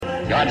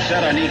God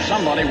said, I need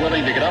somebody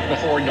willing to get up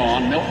before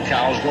dawn, milk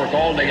cows, work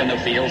all day in the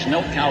fields,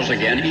 milk cows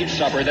again, eat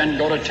supper, then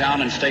go to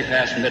town and stay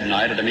past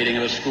midnight at a meeting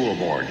of the school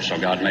board. So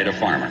God made a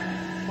farmer.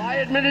 My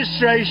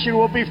administration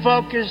will be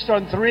focused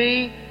on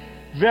three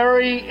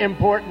very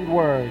important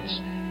words: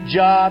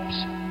 jobs,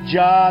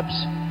 jobs,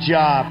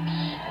 jobs.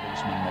 A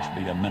policeman must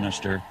be a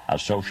minister, a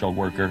social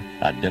worker,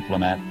 a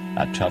diplomat,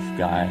 a tough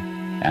guy,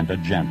 and a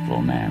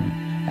gentleman.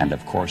 And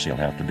of course he'll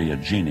have to be a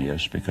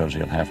genius because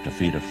he'll have to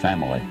feed a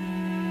family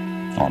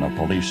on a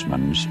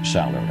policeman's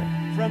salary.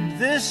 From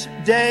this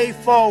day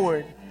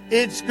forward,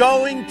 it's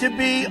going to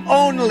be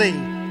only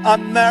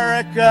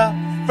America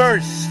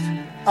first.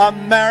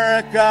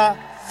 America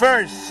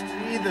first.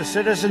 We, the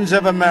citizens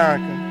of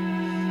America,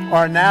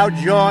 are now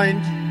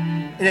joined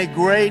in a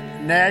great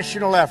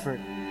national effort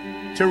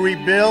to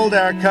rebuild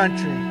our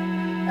country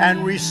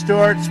and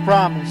restore its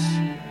promise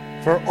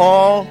for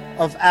all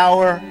of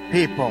our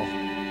people.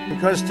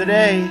 Because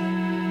today,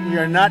 we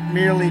are not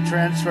merely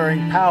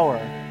transferring power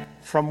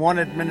from one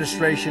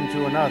administration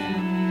to another,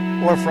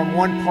 or from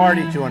one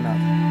party to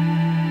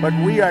another, but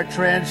we are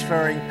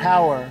transferring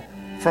power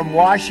from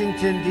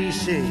Washington,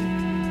 D.C.,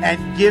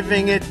 and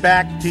giving it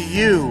back to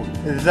you,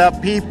 the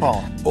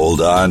people. Hold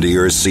on to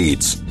your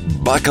seats.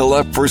 Buckle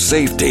up for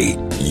safety.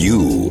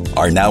 You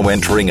are now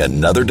entering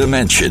another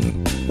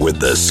dimension with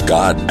The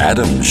Scott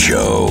Adams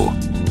Show.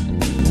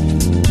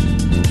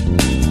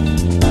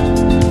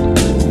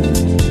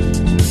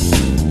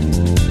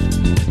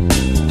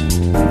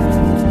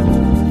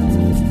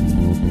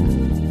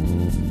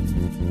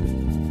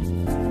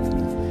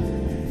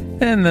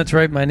 And that's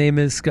right. My name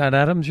is Scott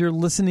Adams. You're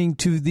listening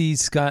to The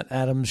Scott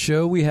Adams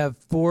Show. We have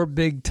four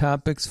big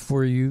topics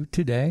for you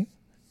today,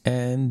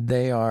 and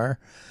they are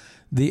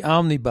the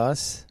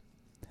omnibus,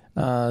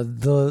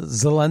 the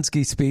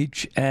Zelensky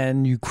speech,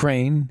 and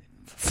Ukraine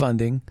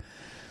funding,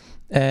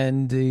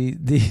 and the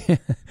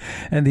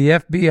and the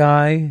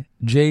FBI,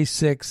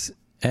 J6,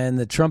 and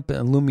the Trump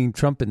looming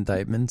Trump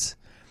indictments,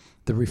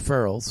 the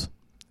referrals,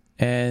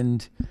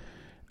 and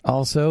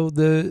also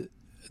the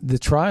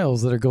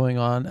trials that are going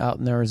on out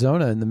in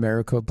Arizona in the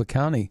Maricopa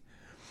County.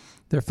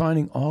 They're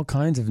finding all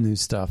kinds of new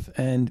stuff.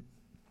 And,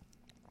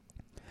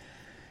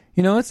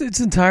 you know, it's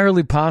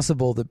entirely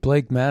possible that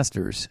Blake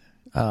Masters,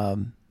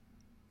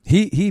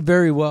 he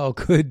very well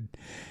could,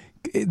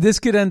 this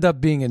could end up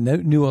being a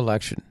new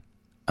election.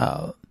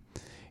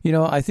 You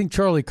know, I think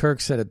Charlie Kirk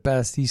said it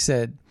best. He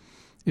said,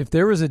 if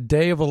there was a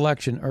day of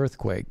election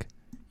earthquake,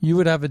 you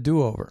would have a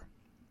do-over.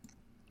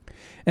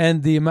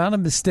 And the amount of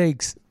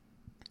mistakes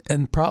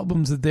and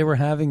problems that they were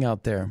having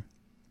out there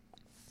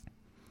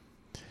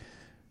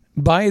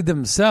by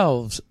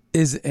themselves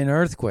is an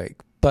earthquake,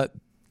 but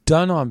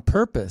done on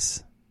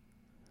purpose,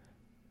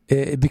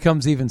 it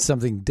becomes even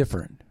something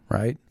different,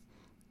 right?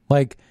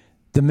 Like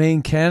the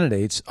main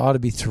candidates ought to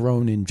be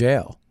thrown in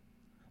jail.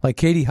 Like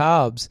Katie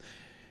Hobbs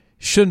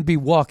shouldn't be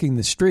walking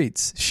the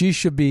streets. She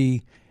should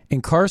be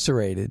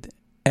incarcerated,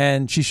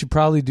 and she should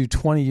probably do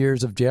 20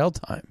 years of jail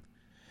time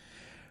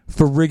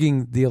for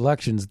rigging the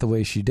elections the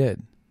way she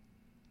did.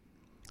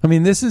 I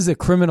mean, this is a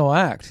criminal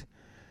act.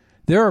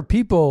 There are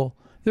people,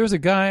 there's a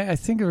guy, I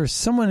think there was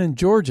someone in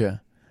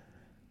Georgia,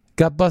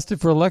 got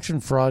busted for election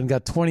fraud and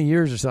got 20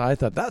 years or so. I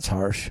thought, that's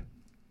harsh.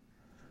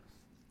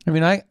 I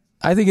mean, I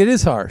think it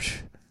is harsh.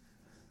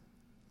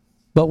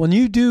 But when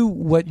you do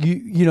what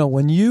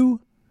when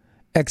you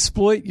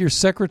exploit your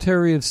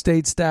Secretary of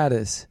State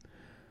status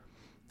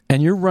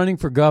and you're running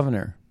for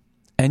governor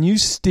and you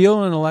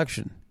steal an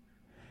election,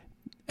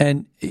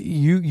 and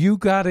you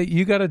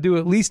gotta do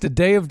at least a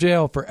day of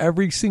jail for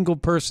every single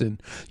person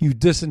you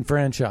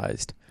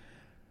disenfranchised.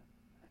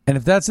 And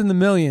if that's in the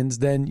millions,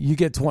 then you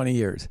get 20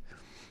 years.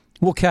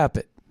 We'll cap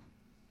it.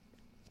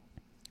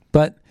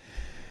 But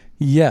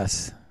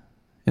yes,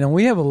 you know,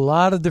 we have a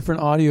lot of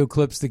different audio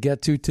clips to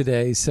get to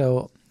today,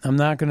 so I'm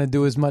not going to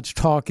do as much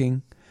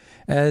talking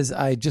as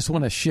I just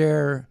want to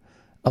share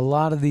a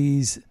lot of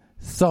these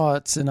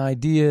thoughts and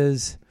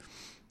ideas.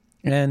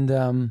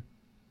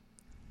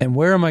 And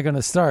where am I going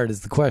to start is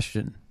the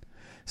question.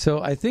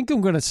 So I think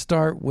I'm going to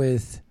start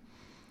with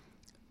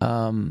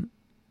the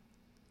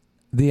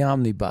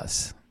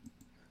omnibus.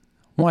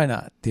 Why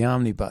not? The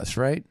omnibus,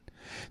 right?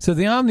 So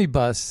the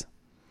omnibus,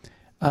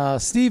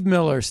 Stephen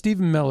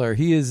Miller,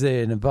 he is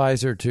an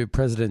advisor to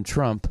President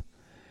Trump.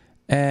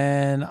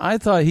 And I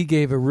thought he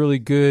gave a really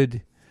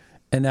good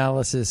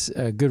analysis,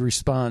 a good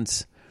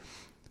response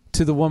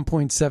to the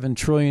 $1.7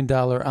 trillion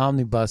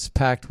omnibus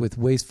packed with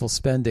wasteful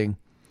spending.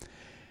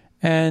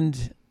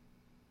 And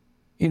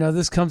you know,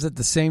 this comes at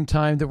the same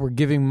time that we're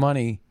giving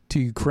money to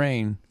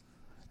Ukraine.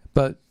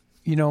 But,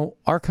 you know,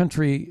 our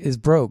country is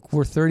broke.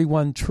 We're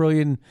 $31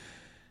 trillion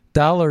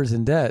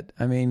in debt.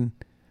 I mean,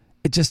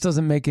 it just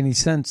doesn't make any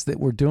sense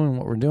that we're doing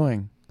what we're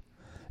doing,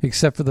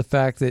 except for the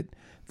fact that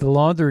the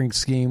laundering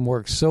scheme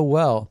works so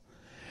well.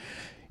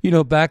 You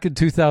know, back in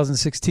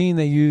 2016,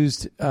 they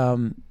used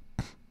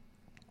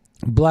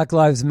Black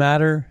Lives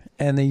Matter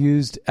and they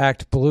used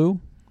Act Blue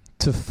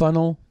to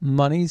funnel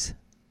monies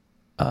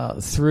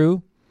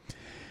through.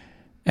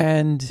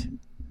 And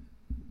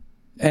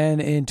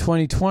And in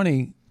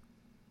 2020,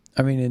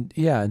 in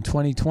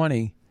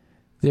 2020,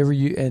 they were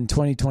in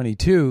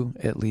 2022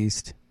 at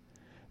least,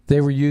 they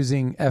were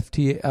using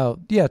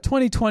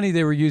 2020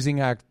 they were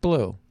using Act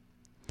Blue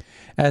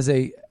as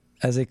a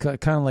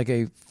kind of like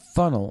a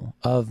funnel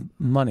of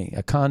money,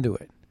 a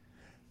conduit,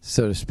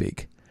 so to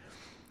speak.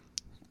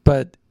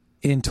 But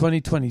in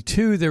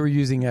 2022, they were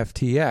using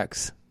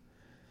FTX,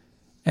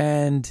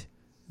 and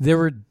they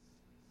were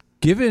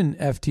giving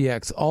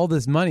FTX all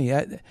this money.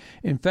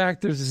 In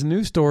fact, there's this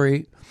news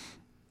story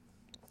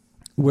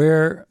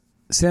where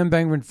Sam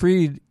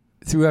Bankman-Fried,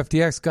 through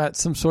FTX, got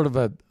some sort of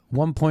a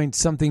 1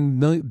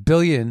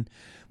 billion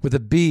with a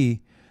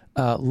B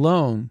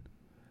loan,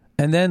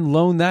 and then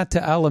loaned that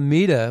to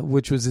Alameda,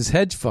 which was his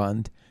hedge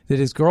fund that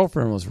his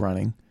girlfriend was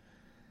running,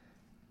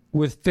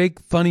 with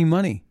fake funny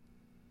money.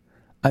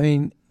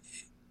 And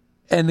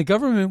the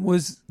government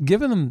was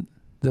giving them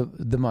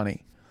the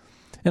money.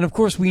 And of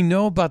course, we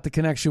know about the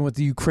connection with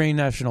the Ukraine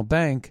National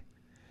Bank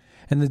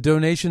and the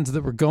donations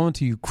that were going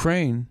to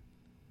Ukraine,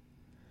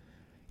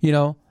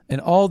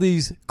 and all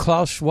these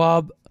Klaus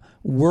Schwab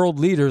world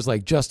leaders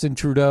like Justin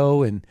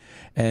Trudeau and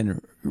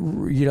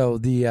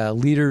the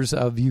leaders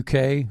of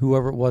UK,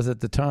 whoever it was at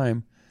the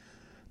time,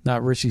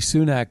 not Rishi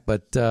Sunak,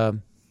 but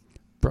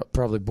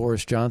probably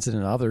Boris Johnson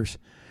and others.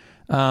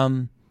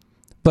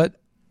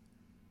 But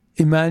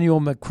Emmanuel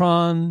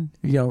Macron,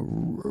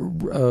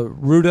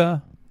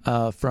 Rutte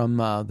from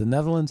the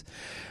Netherlands,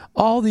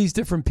 all these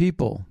different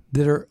people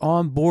that are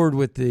on board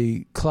with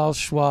the Klaus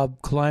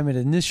Schwab climate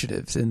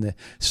initiatives and the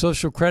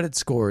social credit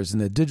scores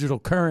and the digital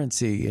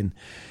currency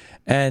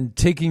and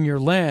taking your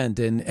land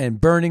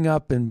and burning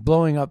up and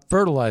blowing up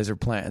fertilizer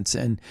plants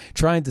and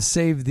trying to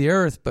save the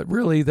earth, but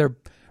really they're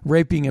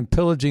raping and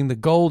pillaging the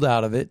gold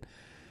out of it,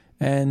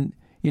 and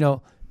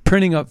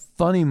printing up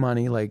funny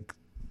money like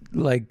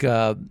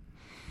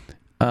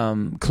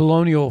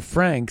colonial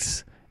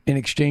francs in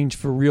exchange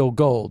for real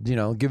gold,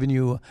 giving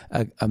you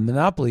a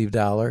monopoly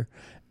dollar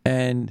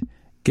and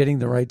getting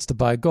the rights to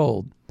buy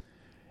gold.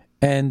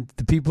 And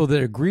the people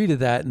that agree to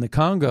that in the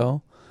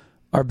Congo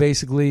are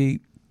basically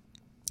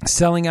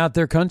selling out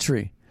their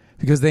country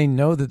because they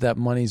know that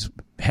money's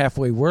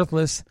halfway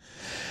worthless.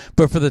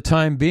 But for the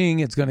time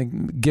being, it's going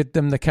to get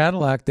them the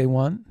Cadillac they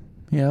want.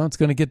 It's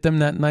going to get them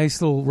that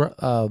nice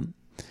little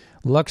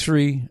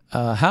luxury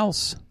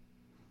house,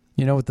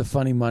 with the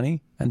funny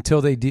money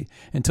until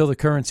the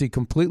currency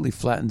completely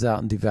flattens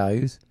out and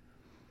devalues.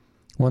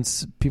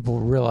 Once people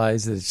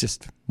realize that it's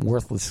just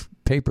worthless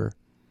paper.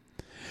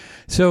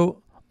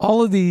 So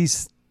all of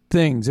these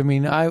things,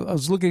 I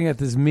was looking at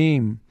this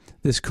meme,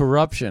 this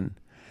corruption.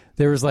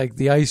 There was like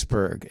the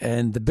iceberg,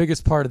 and the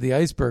biggest part of the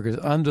iceberg is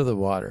under the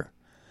water.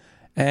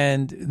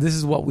 And this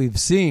is what we've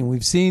seen.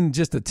 We've seen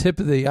just the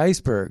tip of the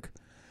iceberg.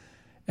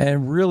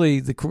 And really,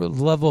 the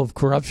level of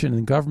corruption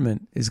in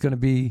government is going to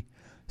be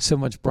so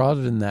much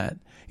broader than that.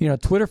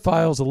 Twitter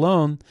files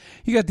alone,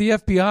 you got the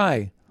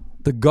FBI,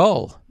 the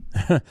gull.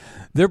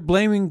 They're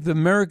blaming the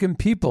American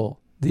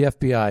people, the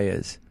FBI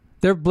is.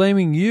 They're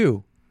blaming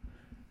you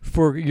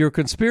for your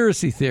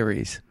conspiracy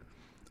theories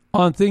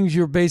on things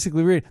you're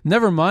basically reading.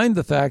 Never mind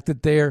the fact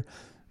that they're,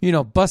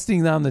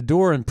 busting down the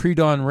door in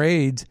pre-dawn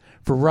raids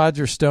for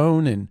Roger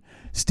Stone and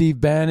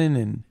Steve Bannon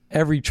and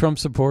every Trump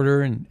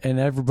supporter and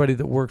everybody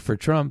that worked for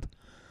Trump.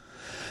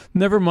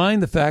 Never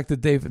mind the fact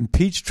that they've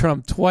impeached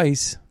Trump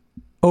twice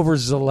over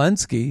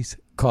Zelensky's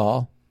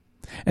call.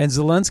 And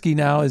Zelensky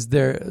now is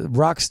their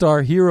rock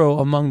star hero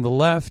among the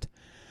left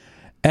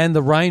and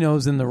the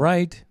rhinos in the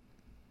right.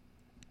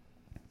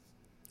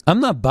 I'm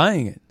not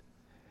buying it.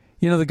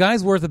 The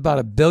guy's worth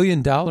about $1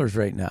 billion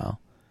right now,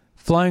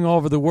 flying all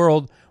over the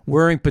world,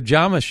 wearing a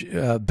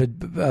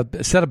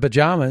set of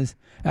pajamas,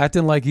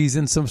 acting like he's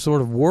in some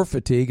sort of war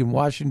fatigue in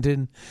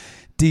Washington,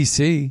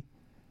 D.C.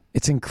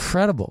 It's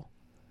incredible.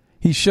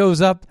 He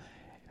shows up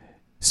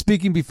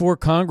speaking before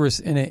Congress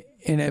in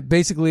a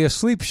basically a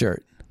sleep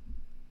shirt.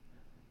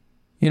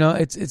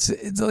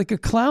 It's like a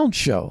clown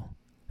show.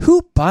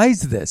 Who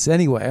buys this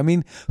anyway?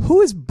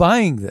 Who is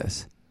buying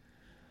this?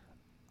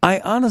 I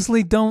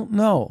honestly don't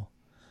know.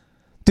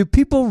 Do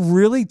people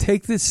really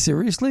take this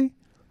seriously?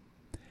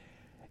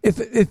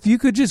 If you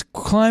could just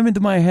climb into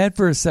my head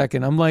for a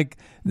second, I'm like,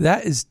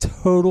 that is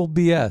total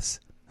BS.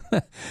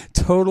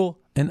 Total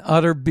and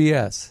utter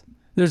BS.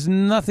 There's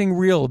nothing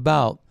real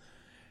about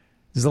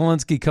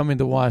Zelensky coming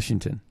to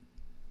Washington.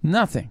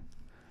 Nothing.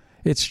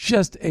 It's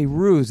just a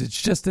ruse.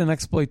 It's just an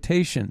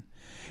exploitation.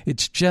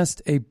 It's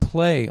just a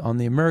play on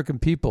the American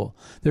people.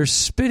 They're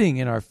spitting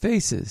in our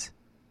faces.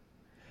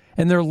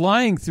 And they're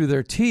lying through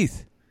their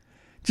teeth.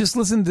 Just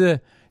listen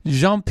to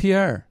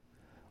Jean-Pierre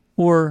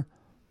or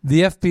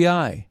the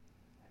FBI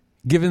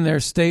giving their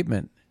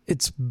statement.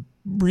 It's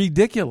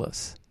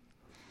ridiculous.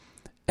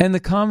 And the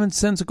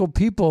commonsensical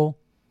people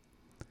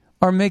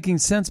are making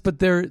sense, but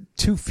there are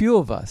too few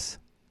of us.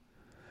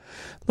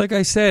 Like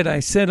I said,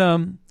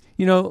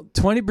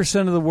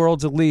 20% of the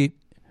world's elite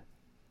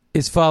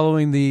is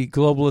following the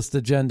globalist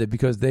agenda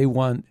because they don't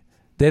want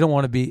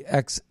to be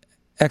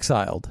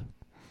exiled,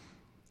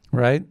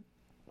 right?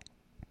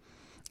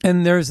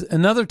 And there's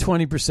another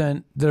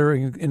 20% that are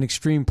in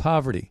extreme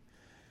poverty.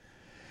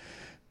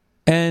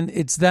 And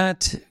it's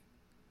that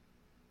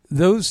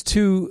those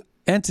two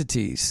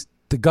entities,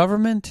 the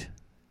government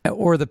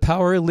or the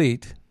power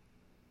elite,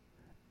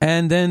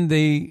 and then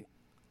the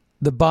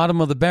bottom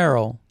of the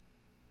barrel,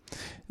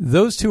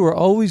 those two are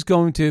always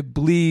going to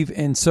believe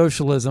in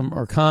socialism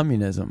or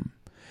communism,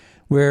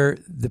 where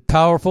the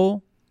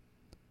powerful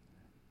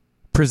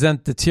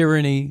present the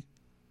tyranny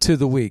to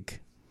the weak.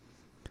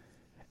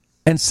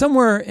 And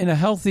somewhere in a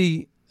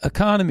healthy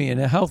economy, in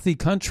a healthy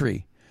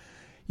country,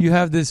 you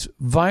have this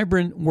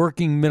vibrant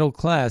working middle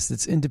class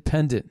that's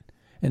independent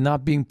and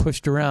not being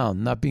pushed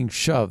around, not being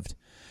shoved,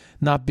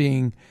 not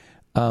being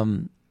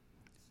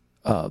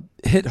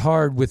hit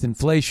hard with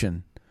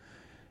inflation,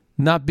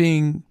 not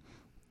being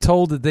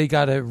told that they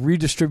got to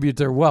redistribute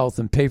their wealth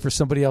and pay for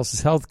somebody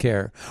else's health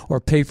care or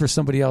pay for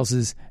somebody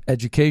else's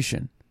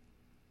education.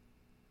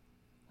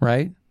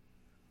 Right?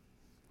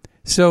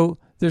 So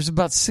there's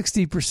about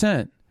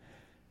 60%.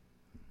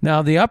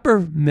 Now, the upper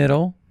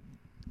middle,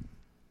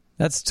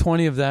 that's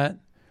 20 of that.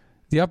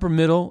 The upper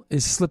middle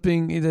is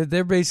slipping.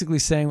 They're basically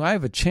saying, well, I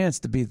have a chance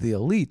to be the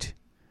elite,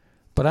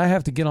 but I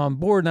have to get on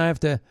board and I have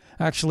to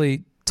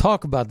actually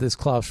talk about this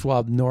Klaus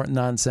Schwab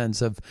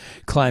nonsense of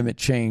climate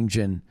change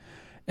and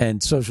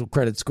social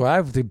credit score. I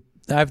have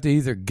to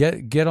either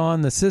get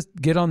on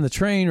the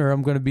train or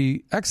I'm going to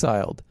be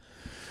exiled.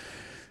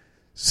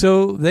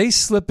 So they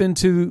slip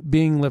into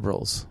being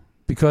liberals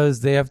because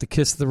they have to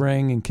kiss the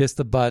ring and kiss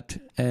the butt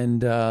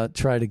and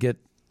try to get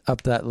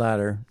up that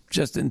ladder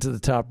just into the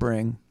top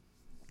ring.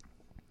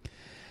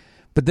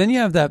 But then you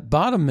have that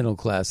bottom middle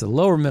class, the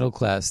lower middle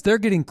class. They're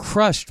getting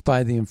crushed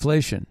by the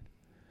inflation.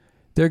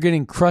 They're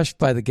getting crushed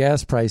by the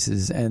gas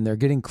prices, and they're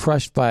getting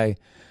crushed by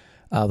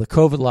the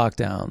COVID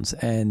lockdowns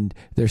and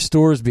their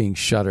stores being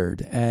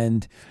shuttered.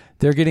 And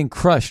they're getting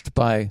crushed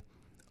by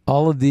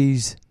all of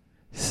these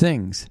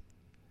things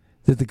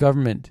that the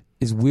government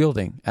is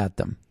wielding at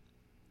them.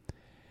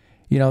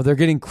 You know, they're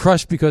getting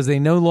crushed because they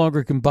no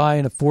longer can buy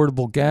an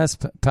affordable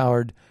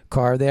gas-powered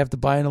car. They have to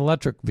buy an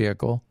electric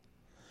vehicle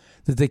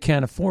that they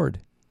can't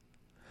afford.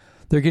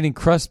 They're getting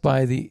crushed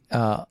by the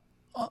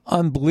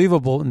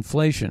unbelievable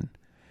inflation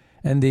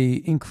and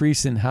the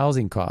increase in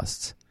housing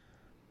costs.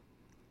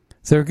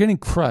 So they're getting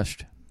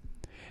crushed.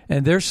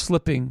 And they're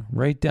slipping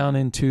right down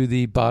into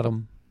the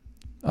bottom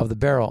of the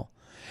barrel.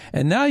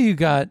 And now you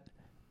got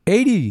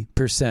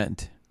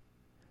 80%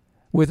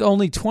 with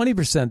only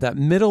 20%, that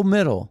middle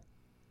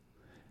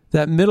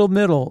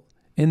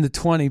in the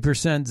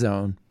 20%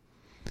 zone.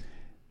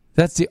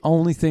 That's the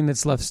only thing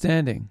that's left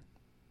standing.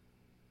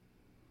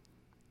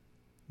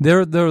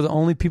 They're the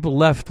only people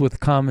left with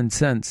common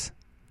sense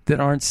that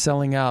aren't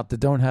selling out, that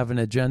don't have an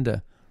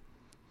agenda.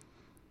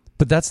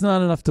 But that's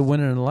not enough to win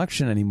an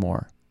election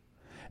anymore.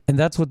 And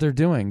that's what they're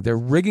doing. They're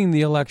rigging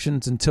the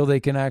elections until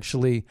they can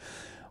actually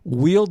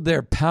wield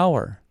their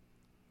power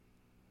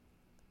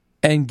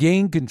and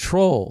gain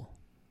control.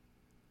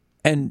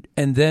 And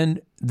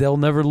then they'll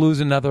never lose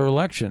another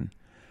election.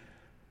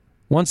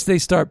 Once they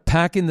start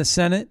packing the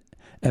Senate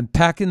and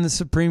packing the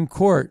Supreme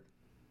Court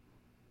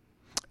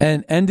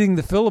and ending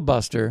the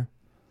filibuster,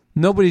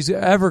 nobody's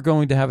ever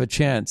going to have a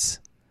chance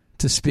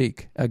to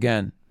speak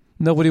again.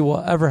 Nobody will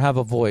ever have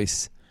a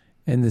voice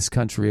in this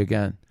country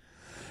again.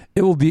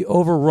 It will be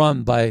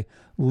overrun by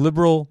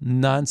liberal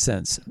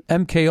nonsense,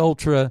 MK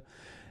Ultra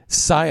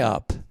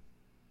psyop.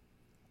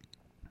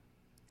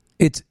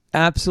 It's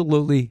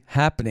absolutely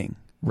happening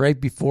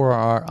right before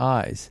our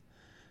eyes.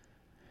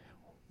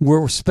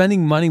 We're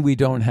spending money we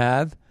don't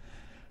have.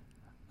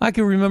 I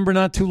can remember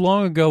not too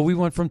long ago, we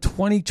went from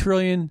 20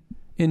 trillion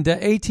in debt,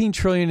 18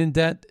 trillion in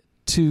debt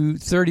to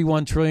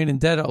 31 trillion in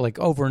debt like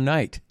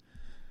overnight.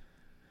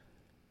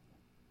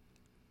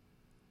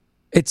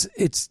 It's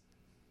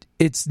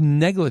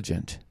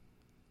negligent.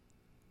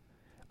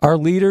 Our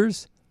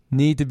leaders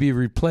need to be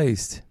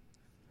replaced.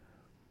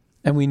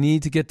 And we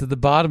need to get to the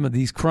bottom of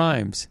these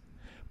crimes.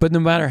 But no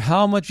matter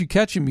how much you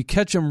catch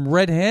them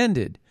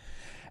red-handed.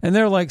 And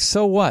they're like,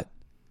 so what?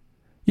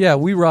 Yeah,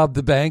 we robbed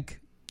the bank.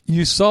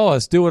 You saw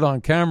us do it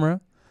on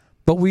camera,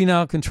 but we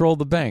now control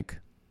the bank.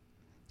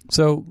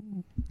 So,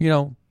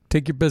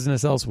 take your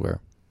business elsewhere.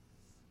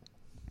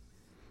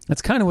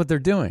 That's kind of what they're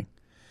doing.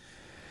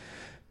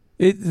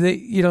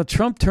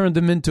 Trump turned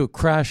them into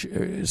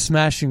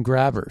smash and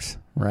grabbers,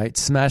 right?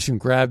 Smash and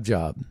grab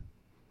job.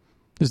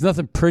 There's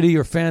nothing pretty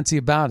or fancy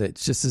about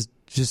it. It's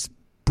just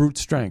brute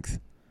strength.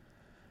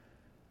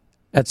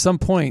 At some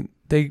point,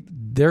 they're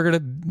going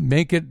to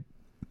make it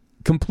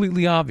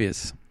completely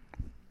obvious.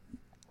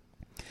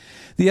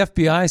 The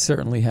FBI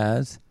certainly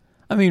has.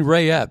 I mean,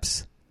 Ray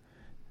Epps.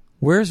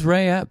 Where's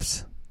Ray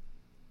Epps?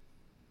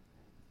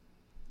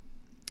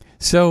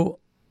 So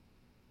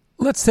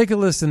let's take a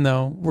listen,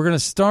 though. We're going to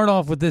start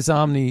off with this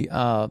omnibus,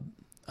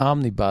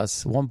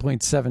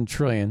 1.7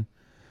 trillion.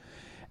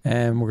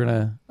 And we're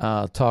going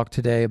to talk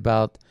today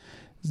about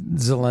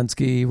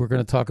Zelensky. We're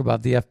going to talk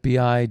about the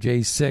FBI,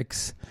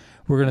 J6.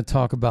 We're going to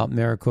talk about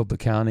Maricopa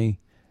County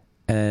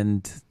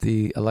and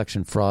the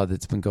election fraud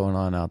that's been going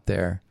on out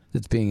there.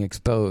 that's being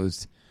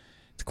exposed.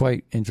 It's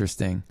quite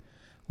interesting.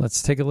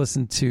 Let's take a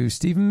listen to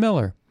Stephen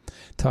Miller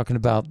talking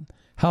about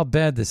how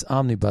bad this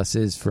omnibus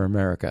is for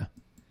America.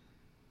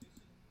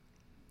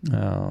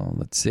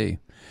 Let's see.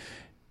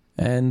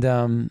 And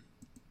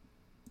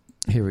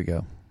here we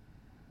go.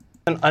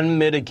 An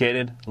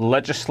unmitigated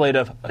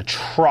legislative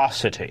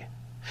atrocity.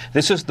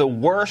 This is the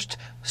worst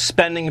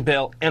spending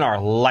bill in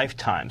our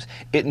lifetimes.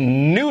 It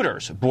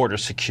neuters border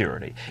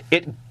security.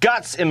 It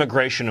guts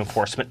immigration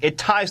enforcement. It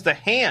ties the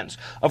hands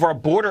of our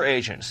border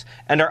agents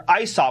and our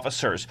ICE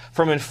officers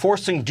from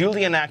enforcing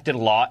duly enacted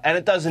law, and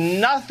it does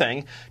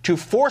nothing to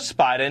force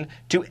Biden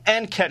to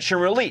end catch and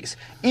release,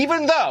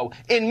 even though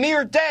in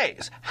mere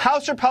days,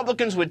 House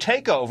Republicans would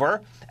take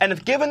over and,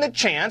 if given the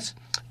chance,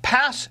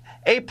 pass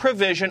a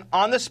provision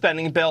on the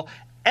spending bill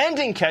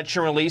ending catch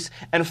and release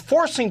and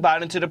forcing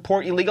Biden to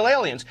deport illegal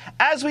aliens.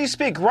 As we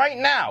speak right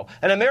now,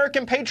 an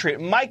American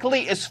patriot, Mike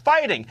Lee, is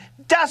fighting,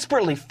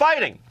 desperately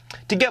fighting,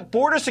 to get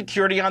border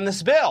security on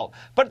this bill.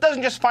 But it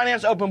doesn't just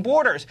finance open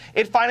borders.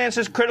 It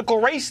finances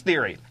critical race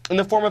theory in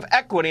the form of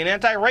equity and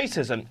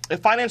anti-racism. It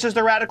finances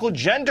the radical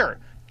gender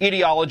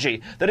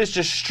ideology that is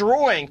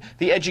destroying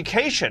the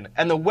education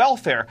and the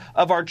welfare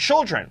of our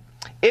children.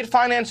 It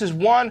finances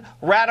one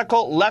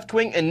radical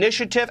left-wing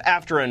initiative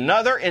after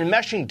another,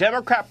 enmeshing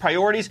Democrat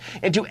priorities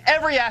into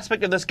every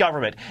aspect of this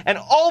government. And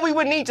all we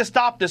would need to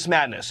stop this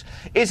madness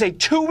is a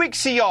 2-week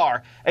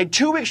CR, a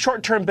 2-week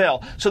short-term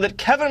bill, so that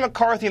Kevin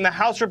McCarthy and the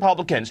House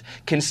Republicans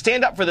can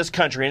stand up for this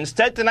country.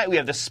 Instead, tonight we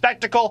have the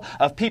spectacle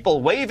of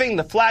people waving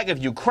the flag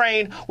of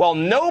Ukraine while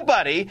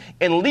nobody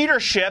in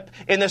leadership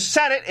in the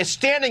Senate is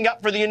standing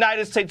up for the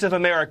United States of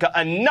America.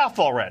 Enough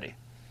already.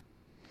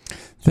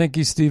 Thank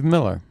you, Steve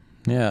Miller.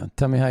 Yeah,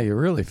 tell me how you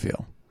really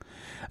feel.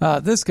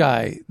 This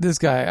guy,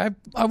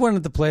 I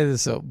wanted to play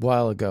this a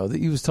while ago. That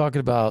he was talking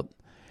about,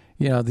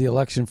 the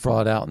election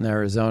fraud out in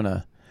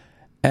Arizona,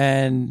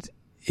 and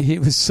he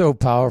was so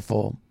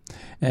powerful.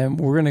 And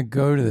we're going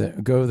to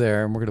go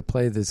there, and we're going to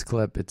play this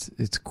clip.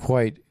 It's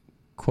quite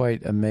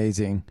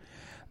amazing.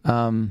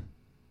 Right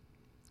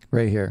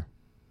here.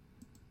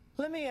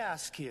 Let me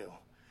ask you.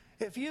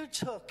 If you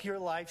took your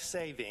life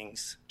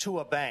savings to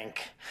a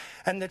bank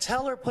and the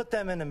teller put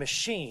them in a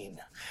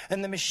machine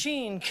and the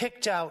machine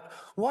kicked out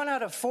 1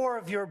 out of 4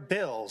 of your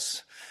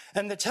bills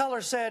and the teller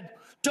said,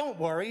 "Don't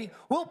worry,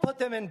 we'll put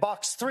them in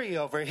box 3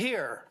 over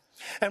here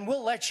and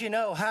we'll let you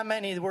know how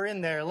many were in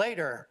there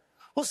later.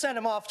 We'll send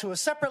them off to a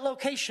separate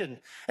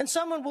location and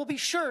someone will be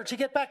sure to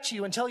get back to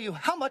you and tell you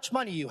how much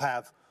money you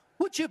have."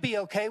 Would you be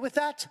okay with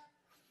that?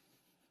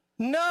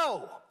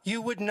 No,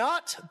 you would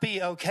not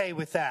be okay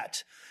with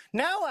that.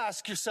 Now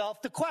ask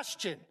yourself the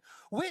question,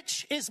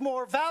 which is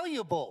more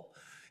valuable,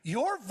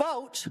 your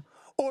vote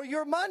or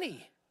your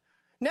money?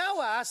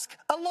 Now ask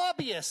a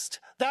lobbyist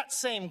that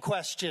same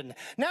question.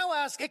 Now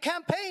ask a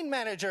campaign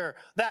manager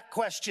that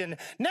question.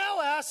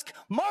 Now ask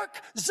Mark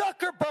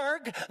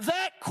Zuckerberg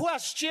that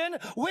question,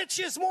 which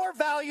is more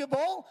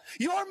valuable,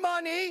 your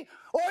money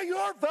or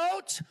your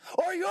vote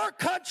or your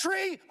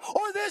country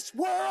or this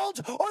world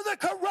or the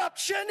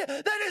corruption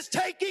that is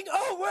taking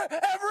over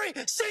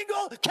every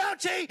single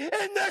county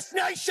in this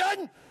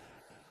nation?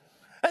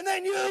 And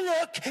then you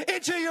look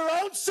into your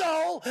own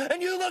soul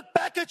and you look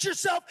back at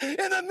yourself in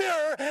the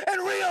mirror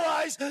and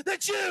realize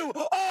that you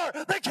are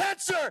the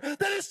cancer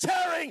that is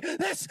tearing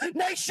this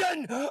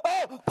nation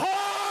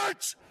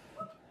apart.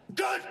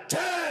 Good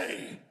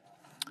day.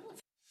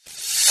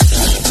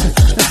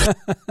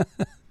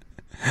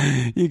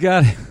 You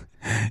got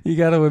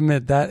to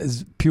admit that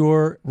is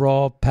pure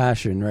raw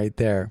passion right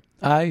there.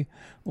 I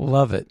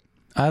love it.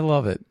 I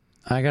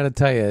got to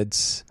tell you,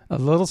 it's a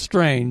little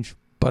strange,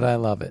 but I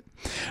love it.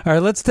 All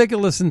right, let's take a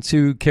listen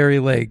to Kari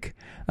Lake.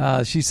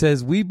 She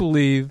says, "We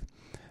believe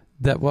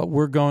that what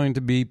we're going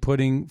to be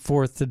putting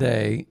forth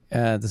today,"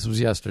 this was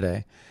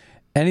yesterday,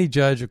 "any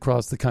judge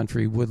across the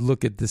country would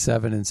look at this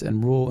evidence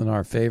and rule in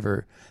our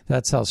favor.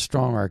 That's how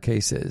strong our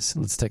case is."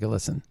 Let's take a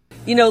listen.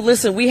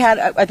 Listen, we had,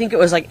 I think it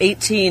was like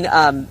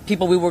 18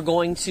 people we were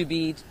going to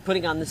be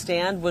putting on the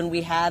stand when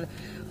we had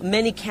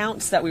many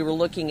counts that we were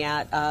looking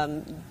at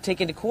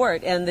taken to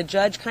court, and the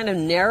judge kind of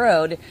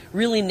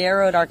really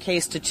narrowed our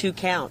case to 2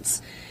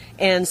 counts.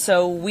 And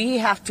so we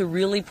have to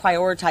really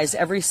prioritize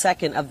every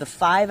second of the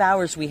 5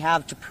 hours we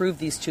have to prove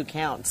these 2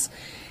 counts.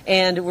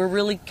 And we're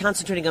really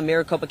concentrating on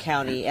Maricopa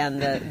County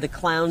and the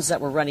clowns that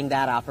were running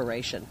that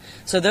operation.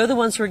 So they're the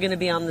ones who are going to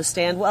be on the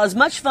stand. Well, as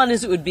much fun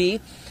as it would be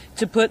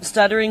to put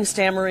stuttering,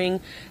 stammering,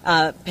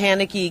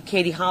 panicky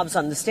Katie Hobbs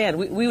on the stand,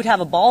 we would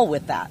have a ball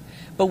with that.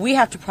 But we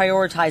have to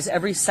prioritize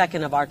every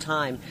second of our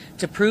time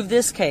to prove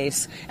this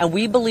case. And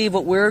we believe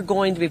what we're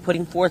going to be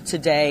putting forth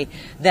today,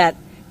 that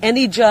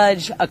any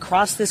judge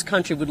across this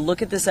country would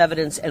look at this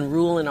evidence and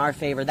rule in our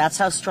favor. That's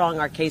how strong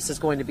our case is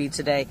going to be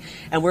today.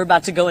 And we're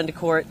about to go into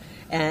court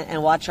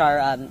and watch our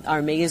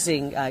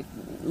amazing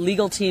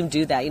legal team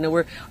do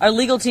that. Our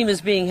legal team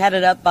is being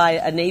headed up by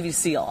a Navy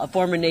SEAL, a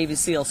former Navy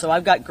SEAL. So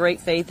I've got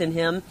great faith in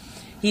him.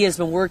 He has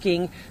been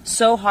working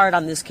so hard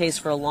on this case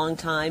for a long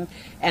time,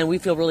 and we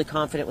feel really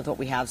confident with what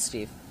we have,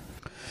 Steve.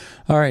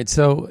 All right,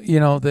 so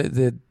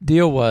the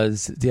deal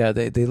was,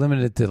 they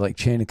limited it to like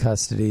chain of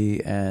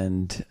custody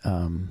and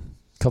a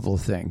couple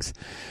of things.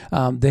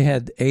 They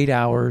had 8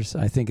 hours,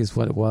 I think is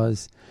what it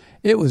was.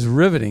 It was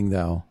riveting,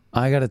 though.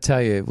 I got to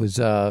tell you, it was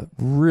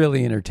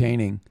really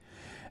entertaining,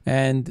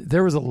 and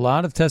there was a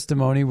lot of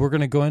testimony. We're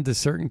going to go into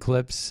certain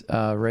clips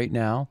right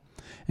now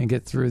and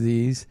get through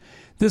these.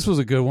 This was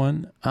a good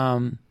one.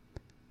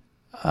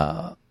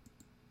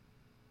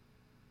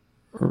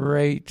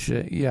 Right?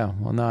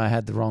 Well, no, I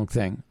had the wrong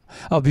thing.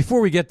 Oh,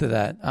 before we get to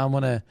that, I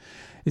want to.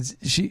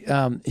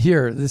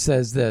 Here. This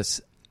says this.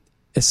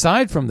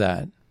 Aside from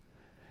that,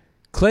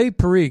 Clay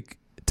Parikh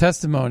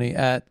testimony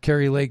at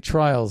Kari Lake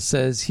trials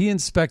says he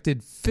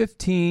inspected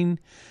 15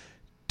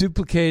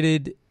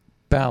 duplicated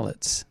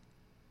ballots.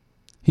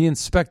 He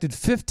inspected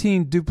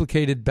 15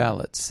 duplicated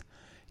ballots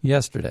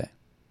yesterday,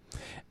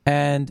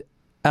 and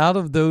out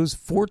of those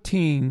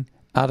 14,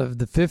 out of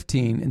the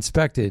 15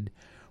 inspected,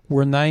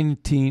 were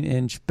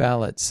 19-inch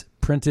ballots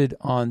printed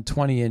on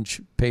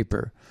 20-inch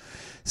paper.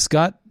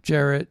 Scott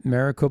Jarrett,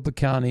 Maricopa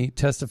County,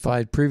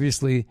 testified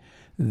previously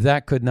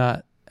that could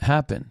not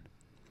happen.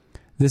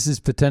 This is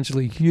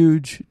potentially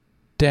huge,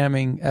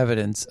 damning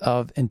evidence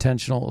of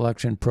intentional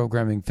election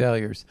programming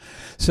failures.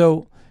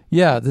 So,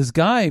 this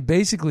guy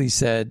basically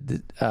said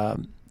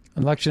that,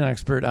 election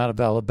expert out of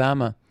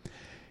Alabama,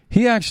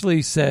 he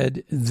actually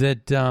said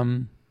that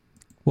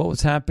what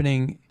was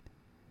happening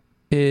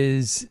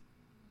is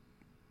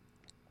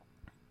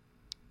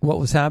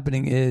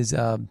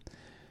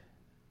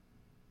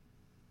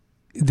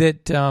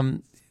that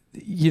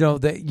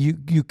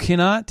you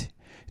cannot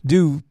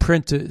do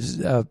print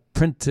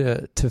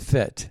to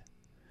fit.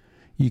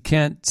 You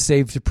can't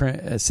save to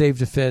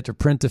fit or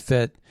print to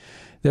fit.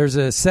 There's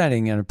a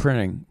setting in a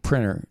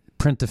printer,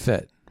 print to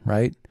fit,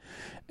 right?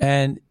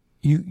 And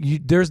you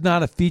there's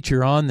not a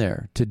feature on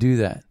there to do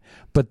that.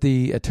 But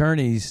the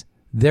attorneys,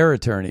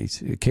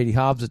 Katie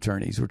Hobbs'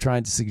 attorneys, were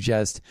trying to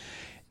suggest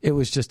it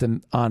was just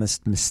an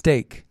honest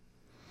mistake.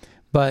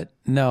 But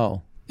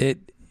no,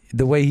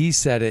 the way he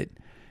said it,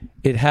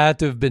 it had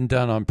to have been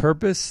done on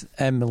purpose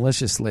and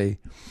maliciously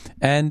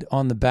and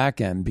on the back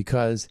end,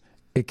 because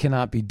it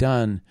cannot be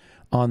done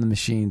on the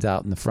machines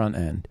out in the front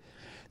end.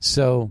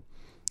 So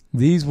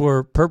these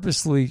were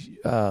purposely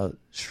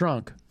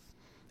shrunk.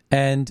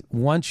 And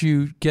once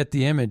you get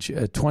the image,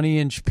 a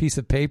 20-inch piece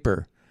of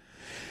paper,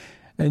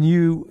 and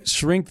you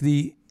shrink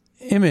the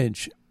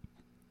image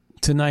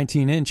to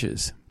 19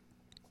 inches,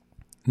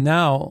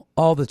 now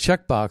all the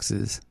check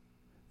boxes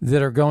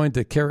that are going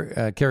to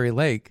Kari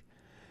Lake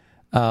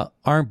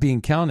aren't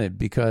being counted,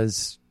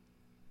 because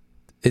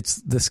it's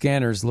the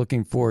scanners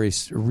looking for a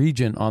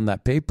region on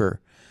that paper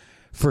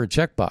for a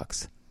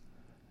checkbox,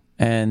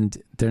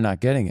 and they're not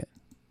getting it.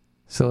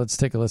 So let's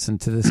take a listen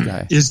to this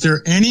guy. Is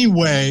there any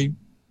way,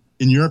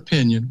 in your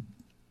opinion,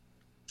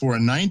 for a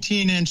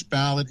 19-inch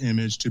ballot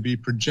image to be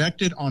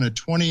projected on a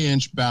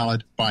 20-inch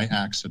ballot by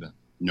accident?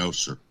 No,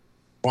 sir.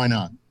 Why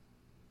not?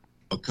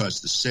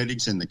 Because the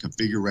settings and the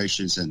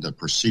configurations and the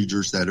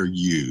procedures that are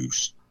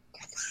used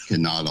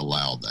cannot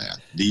allow that.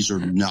 These are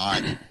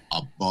not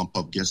a bump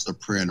up against the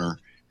printer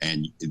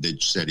and the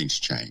settings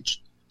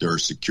change. There are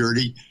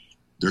security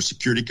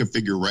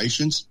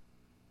configurations.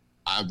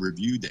 I've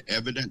reviewed the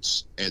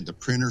evidence, and the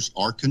printers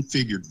are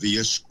configured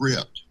via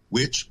script,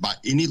 which by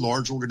any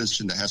large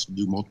organization that has to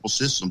do multiple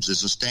systems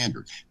is a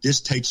standard. This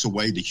takes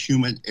away the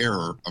human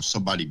error of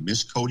somebody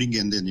miscoding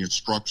in the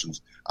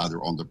instructions either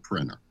on the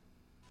printer.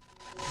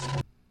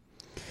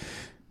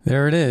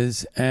 There it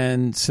is.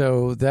 And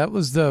so that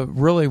was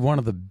really one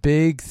of the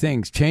big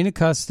things, chain of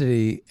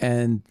custody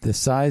and the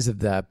size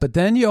of that. But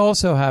then you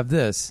also have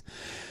this.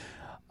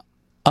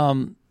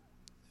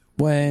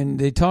 When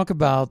they talk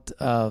about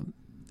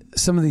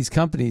some of these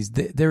companies,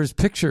 there's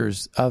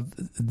pictures of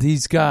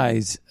these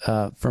guys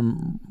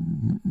from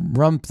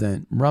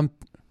Rumpkin.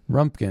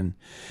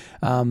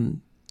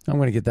 I'm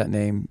going to get that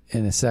name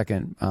in a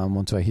second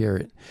once I hear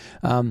it.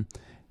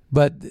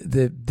 But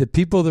the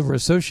people that were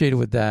associated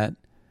with that,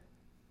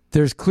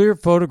 there's clear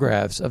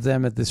photographs of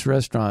them at this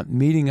restaurant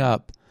meeting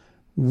up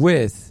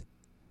with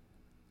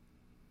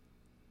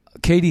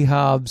Katie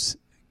Hobbs'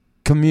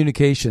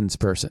 communications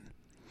person.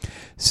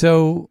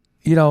 So,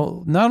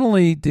 not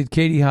only did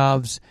Katie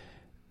Hobbs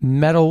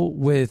meddle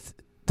with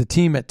the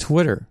team at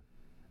Twitter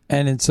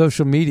and in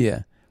social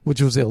media, which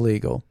was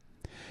illegal,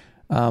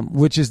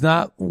 which is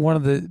not one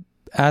of the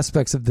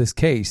aspects of this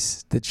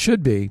case that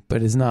should be,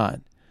 but is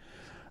not.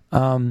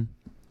 Then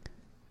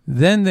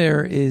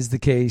there is the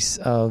case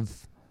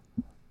of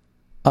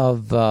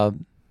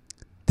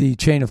the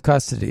chain of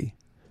custody.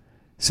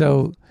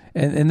 So,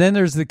 and then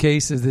there's the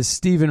case of this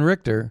Stephen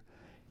Richter,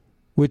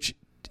 which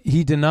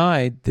he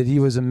denied that he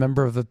was a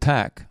member of a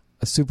PAC,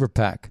 a super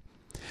PAC.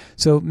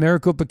 So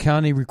Maricopa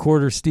County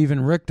Recorder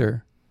Stephen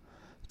Richter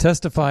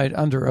testified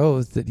under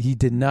oath that he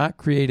did not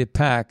create a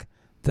PAC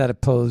that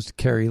opposed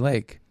Kari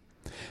Lake.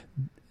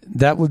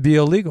 That would be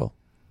illegal.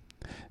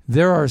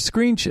 There are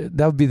screenshots.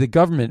 That would be the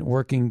government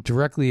working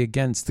directly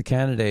against the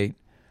candidate,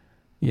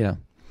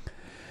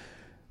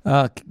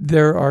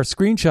 There are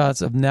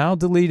screenshots of now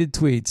deleted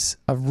tweets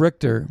of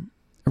Richter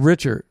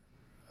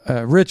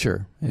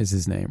is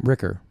his name,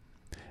 Ricker,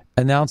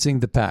 announcing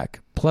the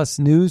PAC, plus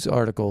news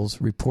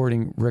articles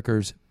reporting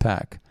Ricker's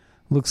PAC.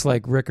 Looks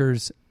like Ricker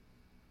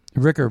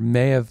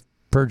may have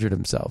perjured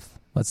himself.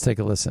 Let's take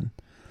a listen.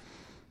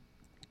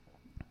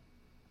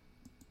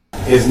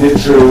 Isn't it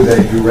true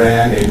that you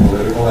ran a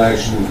political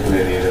action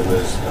committee that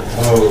was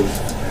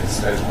opposed and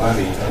spent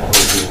money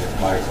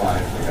opposing my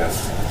client for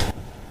governor?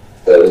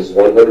 That is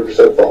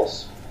 100%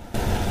 false.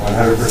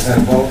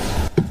 100%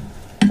 false?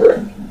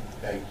 Correct.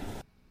 Thank you.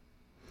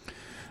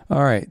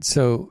 All right,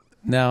 so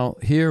now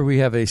here we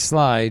have a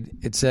slide.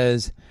 It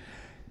says,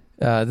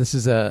 this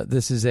is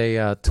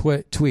a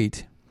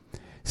tweet.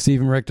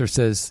 Stephen Richter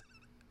says,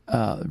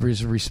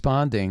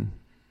 responding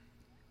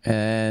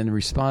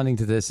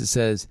to this, it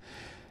says,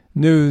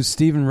 news,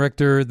 Stephen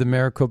Richter, the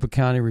Maricopa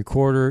County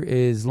Recorder,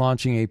 is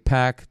launching a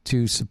PAC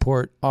to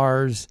support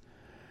ours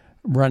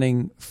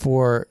running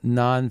for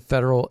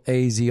non-federal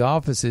AZ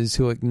offices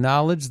who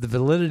acknowledge the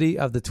validity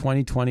of the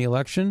 2020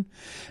 election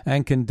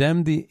and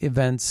condemn the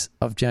events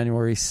of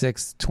January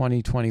 6,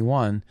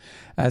 2021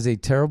 as a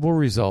terrible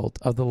result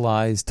of the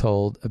lies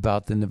told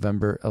about the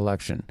November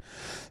election.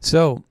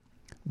 So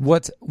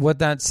what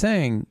that's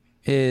saying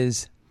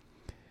is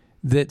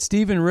that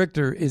Stephen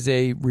Richter is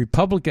a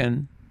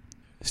Republican.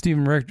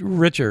 Stephen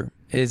Richter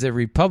is a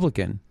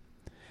Republican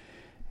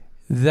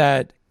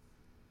that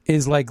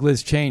is like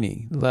Liz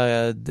Cheney.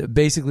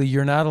 Basically,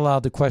 you're not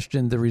allowed to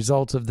question the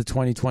results of the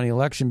 2020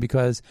 election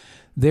because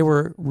they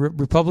were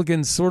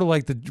Republicans, sort of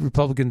like the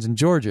Republicans in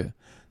Georgia,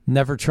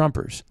 never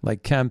Trumpers,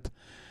 like Kemp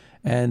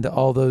and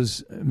all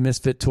those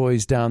misfit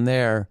toys down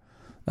there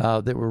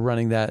that were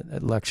running that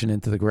election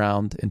into the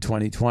ground in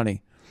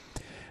 2020.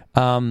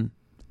 And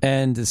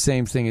the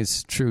same thing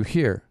is true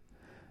here.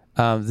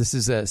 This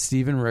is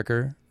Stephen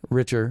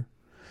Richer,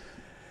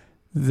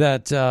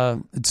 that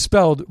it's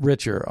spelled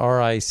Richer,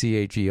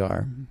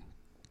 R-I-C-H-E-R,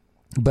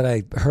 but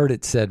I heard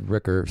it said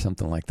Ricker or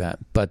something like that.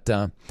 But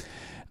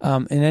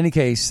in any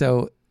case,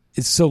 so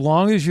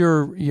long as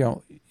you're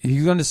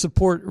going to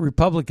support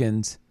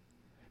Republicans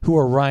who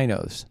are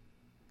rhinos,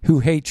 who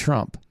hate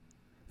Trump,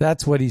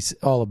 that's what he's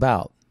all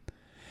about.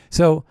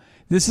 So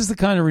this is the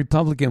kind of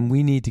Republican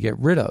we need to get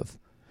rid of.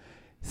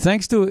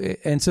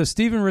 And so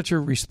Stephen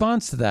Richer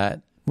responds to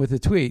that with a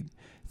tweet.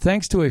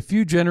 Thanks to a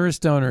few generous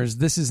donors,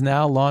 this is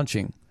now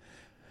launching.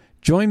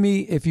 Join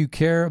me if you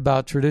care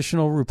about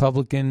traditional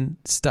Republican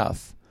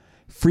stuff.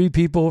 Free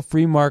people,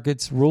 free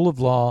markets, rule of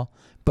law,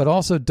 but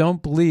also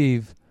don't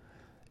believe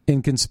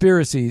in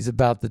conspiracies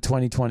about the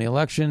 2020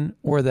 election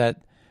or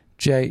that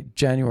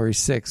January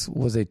 6th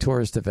was a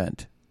tourist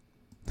event.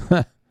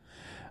 All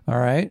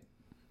right.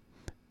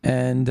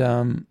 And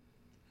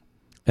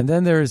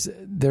then there's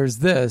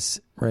this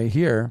right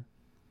here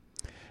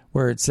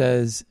where it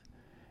says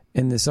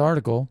in this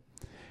article,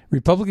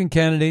 Republican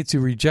candidates who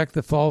reject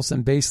the false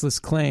and baseless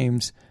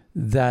claims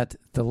that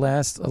the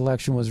last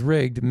election was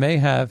rigged may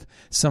have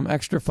some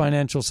extra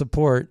financial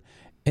support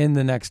in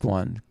the next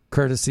one,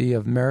 courtesy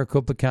of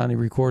Maricopa County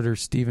Recorder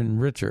Stephen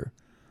Richer.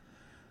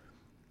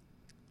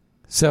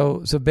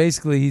 So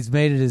basically he's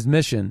made it his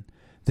mission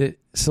that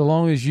so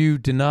long as you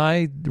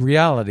deny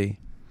reality,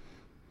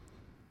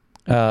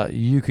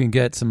 you can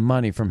get some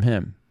money from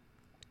him.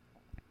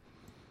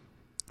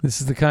 This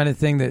is the kind of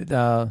thing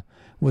that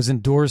was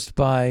endorsed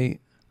by,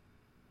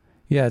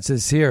 it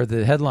says here,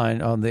 the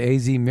headline on the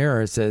AZ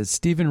Mirror says,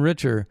 Stephen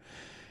Richer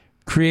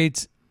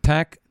creates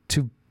PAC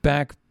to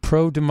back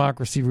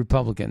pro-democracy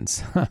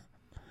Republicans. All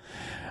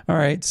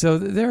right, so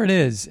there it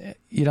is.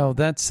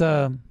 That's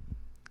kind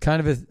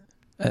of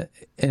an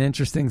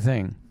interesting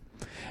thing.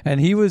 And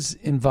he was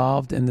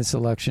involved in this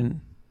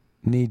election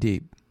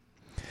knee-deep.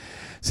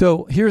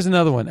 So here's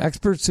another one.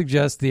 Experts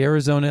suggest the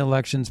Arizona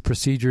Elections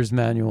Procedures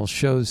Manual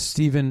shows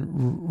Stephen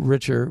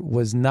Richer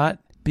was not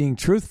being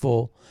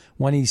truthful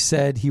when he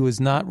said he was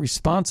not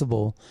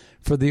responsible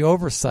for the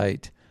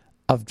oversight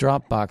of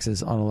drop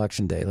boxes on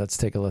Election Day. Let's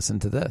take a listen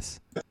to this.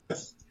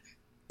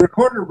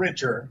 Recorder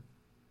Richer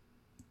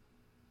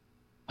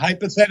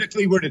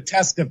hypothetically were to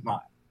testify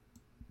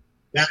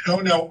that,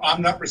 no,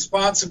 I'm not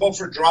responsible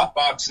for drop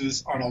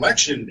boxes on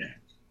Election Day.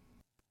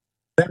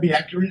 Would that be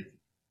accurate?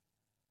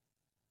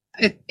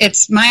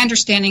 It's my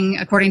understanding,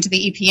 according to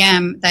the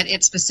EPM, that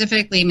it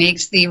specifically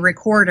makes the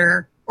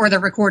recorder or the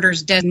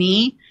recorder's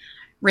designee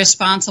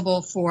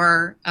responsible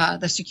for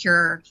the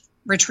secure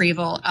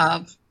retrieval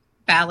of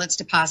ballots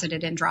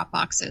deposited in drop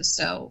boxes.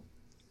 So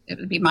it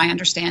would be my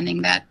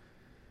understanding that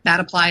that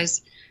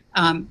applies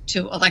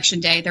to Election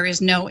Day. There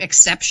is no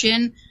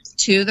exception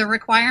to the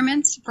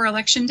requirements for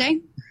Election Day.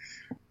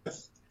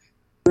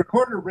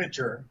 Recorder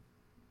Richer.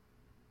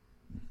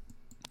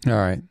 All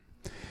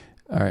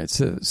right.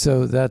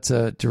 So that's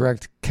a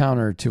direct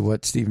counter to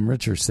what Stephen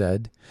Richer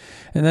said.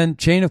 And then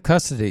chain of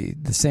custody,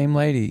 the same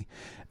lady.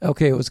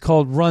 Okay, it was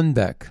called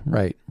Runbeck,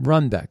 right?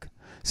 Runbeck.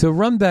 So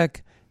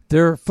Runbeck,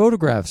 there are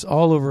photographs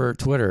all over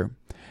Twitter,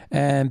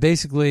 and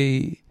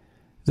basically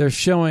they're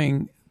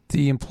showing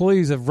the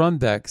employees of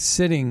Runbeck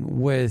sitting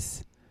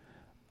with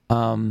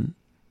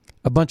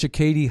a bunch of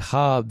Katie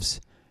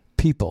Hobbs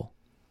people.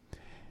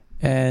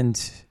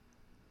 And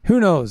who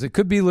knows? It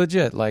could be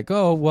legit. Like,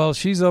 oh, well,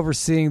 she's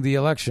overseeing the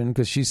election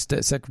because she's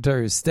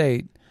Secretary of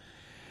State.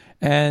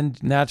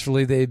 And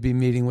naturally, they'd be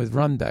meeting with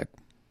Runbeck.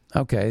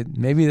 Okay,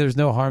 maybe there's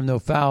no harm, no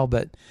foul.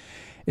 But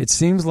it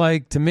seems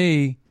like, to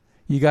me,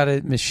 you got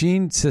a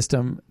machine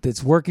system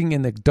that's working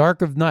in the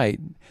dark of night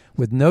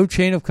with no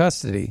chain of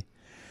custody,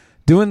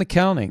 doing the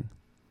counting,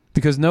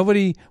 because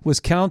nobody was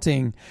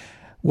counting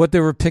what they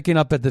were picking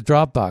up at the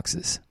drop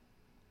boxes.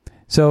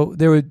 So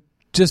they would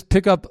just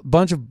pick up a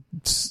bunch of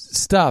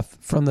stuff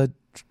from the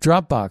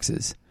drop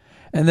boxes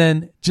and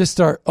then just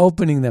start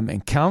opening them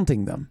and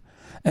counting them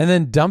and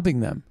then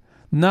dumping them,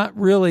 not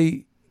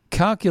really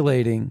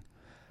calculating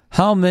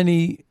how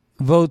many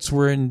votes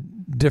were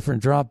in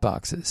different drop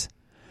boxes.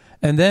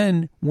 And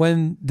then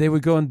when they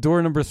would go on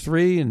door number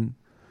 3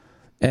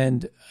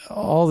 and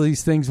all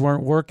these things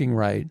weren't working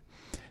right,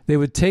 they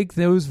would take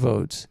those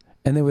votes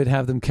and they would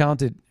have them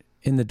counted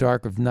in the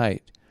dark of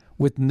night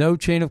with no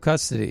chain of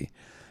custody.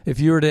 If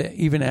you were to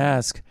even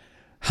ask,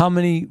 how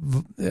many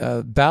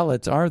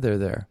ballots are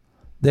there?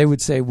 They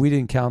would say, we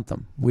didn't count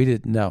them. We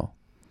didn't know.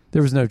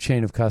 There was no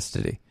chain of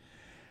custody.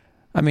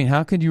 I mean,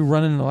 how could you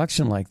run an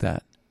election like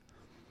that?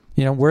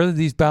 You know, where did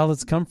these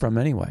ballots come from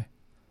anyway?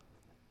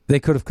 They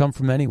could have come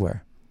from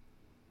anywhere.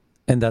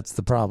 And that's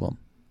the problem.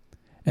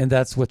 And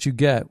that's what you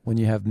get when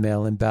you have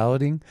mail-in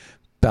balloting,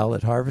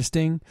 ballot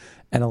harvesting,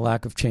 and a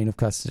lack of chain of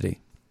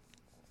custody.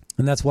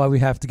 And that's why we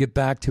have to get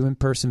back to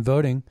in-person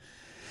voting,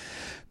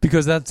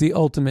 because that's the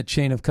ultimate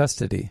chain of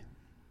custody.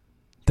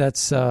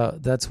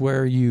 That's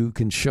where you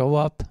can show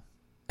up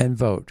and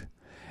vote.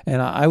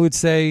 And I would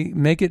say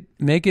make it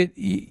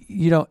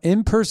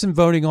in-person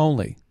voting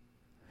only.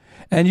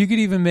 And you could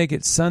even make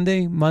it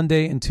Sunday,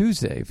 Monday, and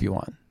Tuesday if you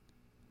want.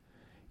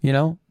 You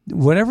know,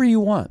 whatever you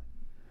want.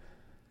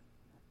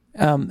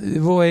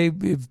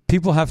 If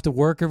people have to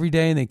work every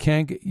day and they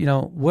can't get,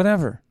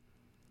 whatever.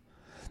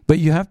 But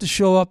you have to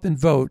show up and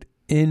vote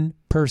in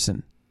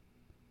person.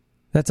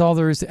 That's all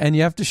there is. And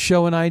you have to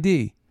show an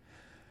ID.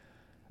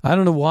 I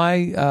don't know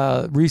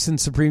why recent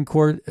Supreme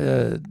Court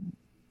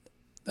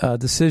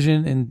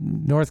decision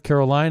in North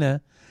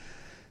Carolina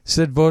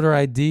said voter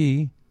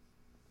ID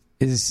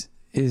is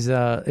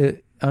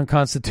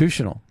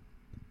unconstitutional.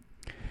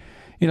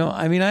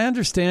 I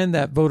understand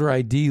that voter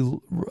ID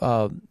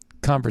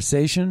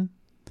conversation,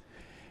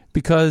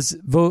 because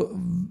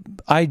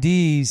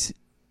IDs,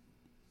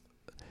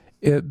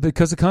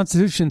 because the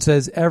Constitution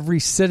says every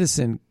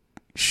citizen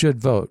should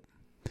vote.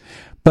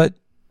 But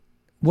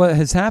what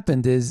has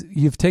happened is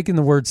you've taken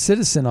the word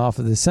citizen off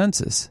of the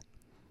census.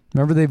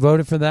 Remember, they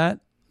voted for that?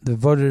 They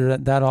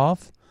voted that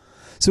off.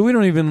 So we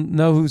don't even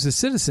know who's a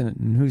citizen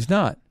and who's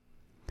not.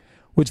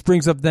 Which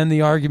brings up then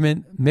the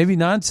argument, maybe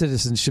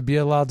non-citizens should be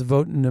allowed to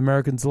vote in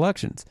Americans'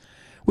 elections,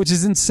 which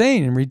is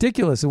insane and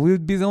ridiculous. And we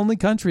would be the only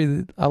country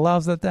that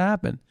allows that to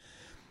happen.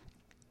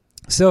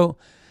 So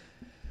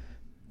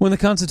when the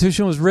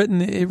Constitution was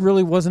written, it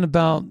really wasn't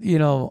about,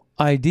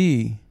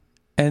 ID.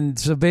 And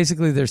so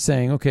basically they're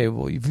saying, okay,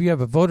 well, if you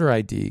have a voter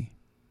ID,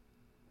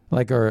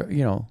 like, or,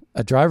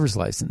 a driver's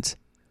license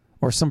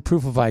or some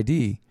proof of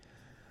ID,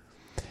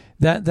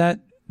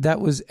 that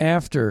was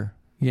after,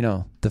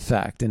 the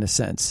fact, in a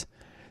sense.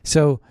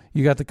 So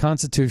you got the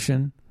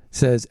Constitution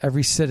says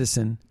every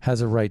citizen has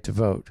a right to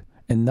vote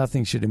and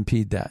nothing should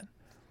impede that.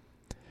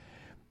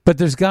 But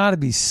there's got to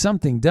be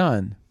something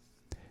done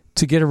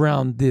to get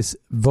around this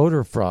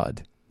voter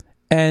fraud.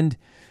 And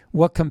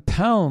what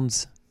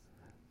compounds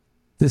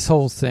this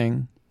whole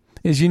thing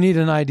is you need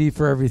an ID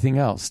for everything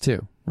else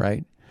too,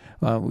 right?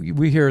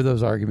 We hear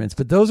those arguments,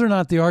 but those are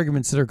not the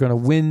arguments that are going to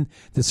win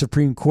the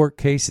Supreme Court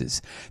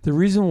cases. The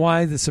reason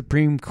why the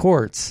Supreme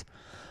Courts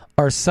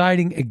are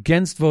siding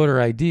against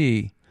voter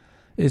ID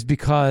is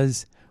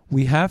because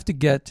we have to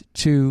get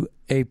to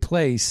a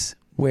place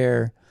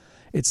where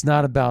it's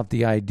not about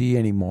the ID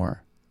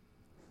anymore.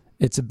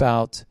 It's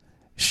about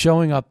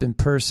showing up in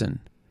person,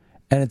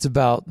 and it's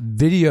about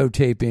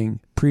videotaping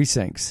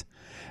precincts,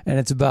 and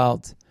it's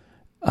about,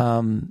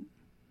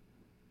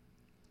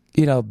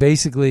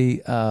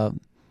 basically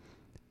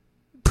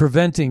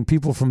preventing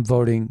people from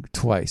voting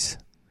twice.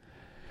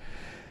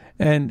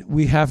 And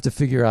we have to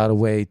figure out a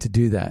way to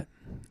do that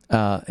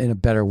in a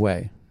better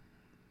way.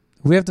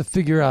 We have to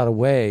figure out a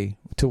way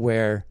to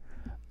where,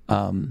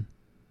 and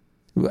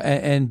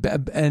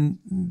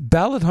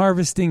ballot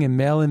harvesting and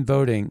mail-in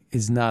voting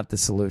is not the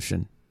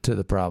solution to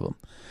the problem.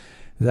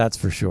 That's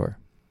for sure.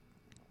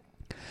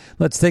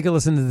 Let's take a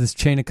listen to this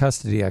chain of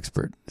custody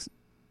expert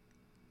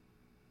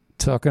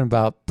talking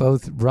about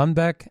both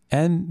Runbeck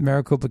and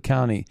Maricopa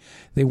County.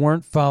 They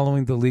weren't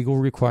following the legal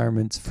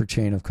requirements for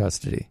chain of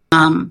custody.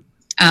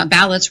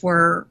 Ballots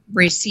were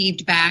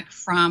received back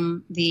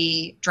from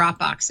the drop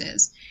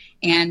boxes.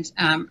 And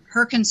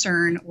her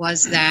concern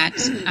was that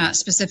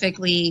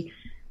specifically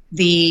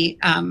the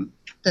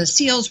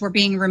seals were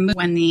being removed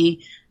when the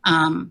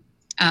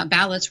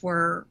ballots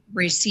were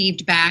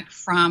received back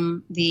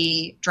from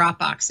the drop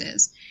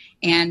boxes.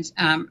 And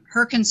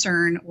her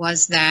concern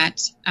was that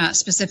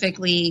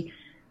specifically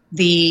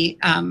the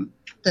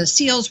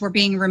seals were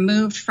being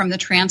removed from the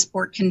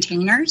transport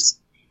containers,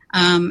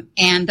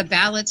 and the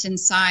ballots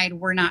inside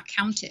were not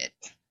counted.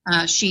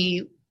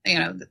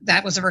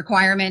 That was a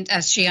requirement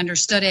as she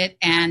understood it,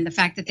 and the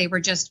fact that they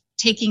were just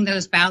taking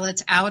those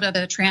ballots out of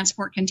the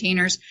transport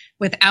containers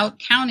without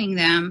counting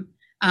them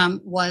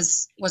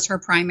was her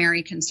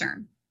primary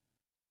concern.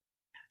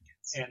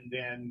 And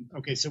then,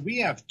 okay, so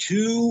we have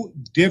two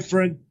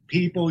different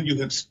people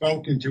you have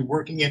spoken to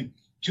working in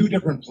two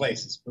different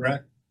places,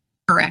 correct?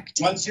 Correct.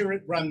 One's here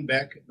at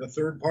Runbeck, the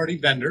third-party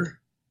vendor,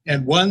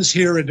 and one's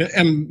here at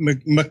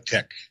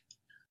MCTEC,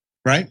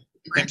 right?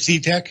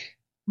 MCTEC?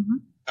 Mm-hmm.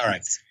 All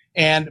right.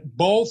 And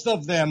both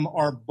of them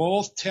are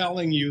both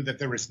telling you that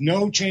there is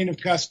no chain of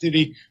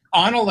custody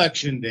on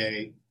Election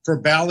Day for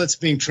ballots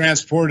being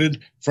transported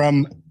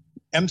from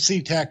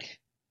MCTEC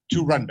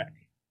to Runbeck.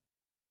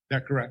 Is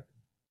that correct?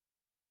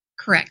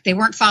 Correct. They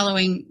weren't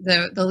following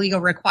the legal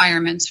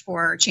requirements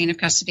for chain of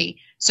custody.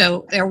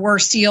 So there were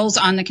seals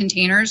on the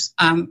containers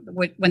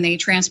when they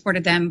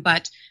transported them,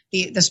 but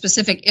the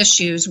specific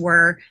issues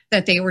were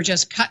that they were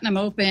just cutting them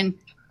open,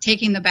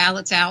 taking the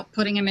ballots out,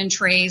 putting them in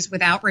trays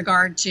without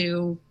regard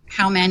to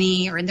how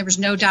many, and there was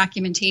no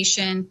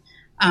documentation.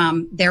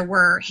 There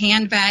were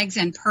handbags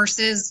and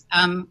purses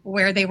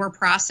where they were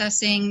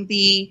processing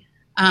the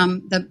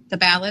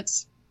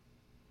ballots.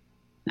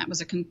 That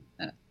was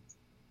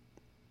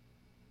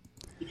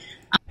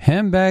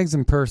handbags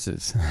and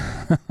purses.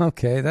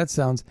 Okay, that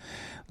sounds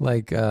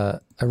like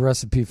a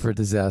recipe for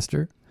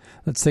disaster.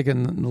 Let's take a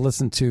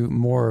listen to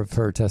more of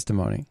her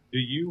testimony. Do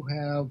you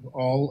have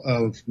all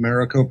of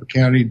Maricopa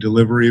County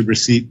delivery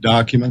receipt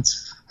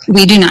documents?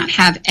 We do not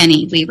have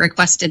any. We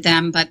requested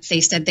them, but they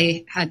said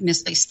they had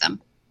misplaced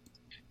them.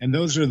 And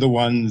those are the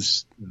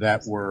ones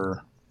that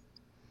were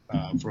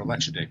for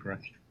Election Day,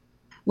 correct?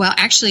 Well,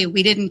 actually,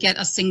 we didn't get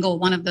a single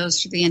one of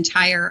those for the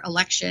entire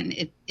election.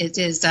 It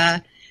is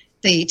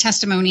the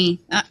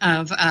testimony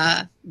of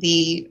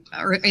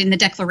in the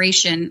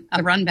declaration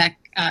of Runbeck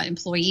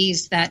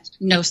employees that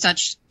no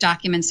such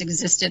documents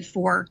existed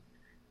for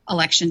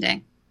Election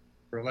Day.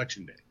 For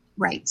Election Day.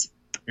 Right.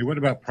 Okay, what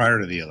about prior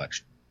to the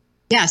election?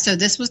 Yeah, so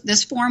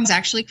this form was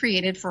actually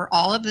created for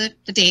all of the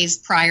days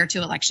prior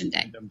to Election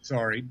Day. I'm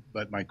sorry,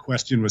 but my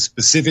question was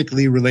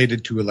specifically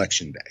related to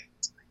Election Day.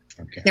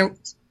 Okay.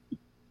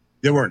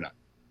 There were none.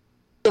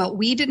 Well,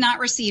 we did not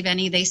receive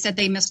any. They said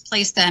they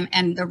misplaced them,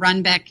 and the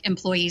Runbeck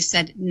employees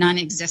said none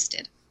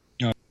existed.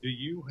 Do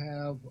you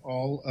have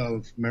all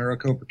of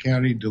Maricopa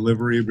County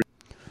delivery?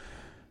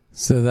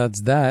 So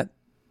that's that.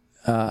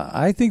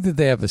 I think that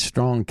they have a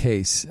strong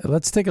case.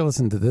 Let's take a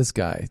listen to this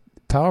guy.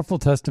 Powerful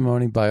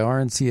testimony by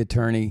RNC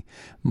attorney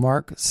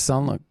Mark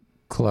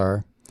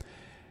Sunlickler.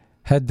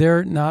 Had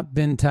there not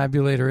been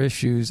tabulator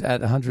issues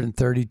at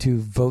 132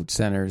 vote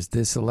centers,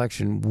 this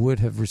election would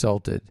have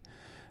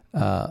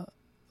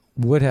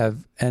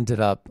ended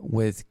up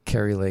with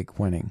Kari Lake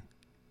winning.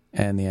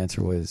 And the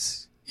answer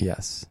was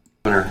yes.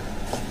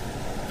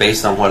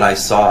 Based on what I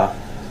saw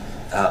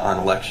on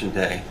Election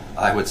Day,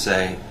 I would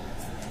say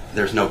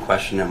there's no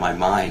question in my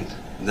mind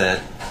that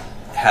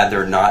had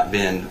there not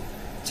been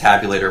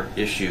tabulator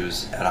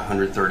issues at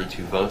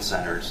 132 vote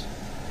centers,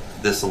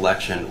 this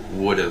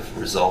election would have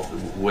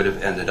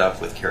ended up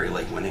with Kari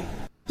Lake winning.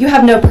 You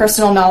have no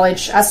personal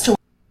knowledge as to.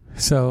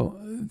 So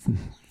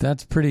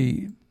that's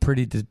pretty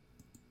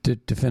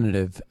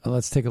definitive.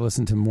 Let's take a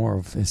listen to more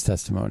of his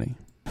testimony.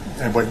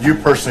 And what you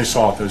personally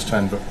saw at those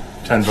 10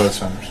 vote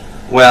centers?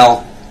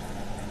 Well,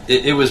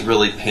 it was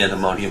really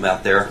pandemonium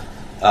out there,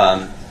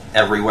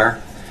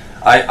 everywhere.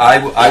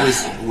 I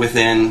was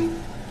within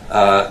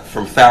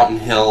from Fountain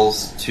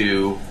Hills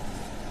to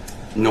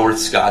North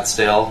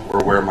Scottsdale,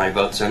 or where my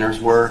vote centers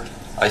were.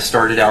 I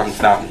started out in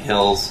Fountain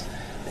Hills,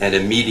 and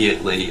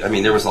immediately,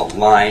 there was a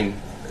line.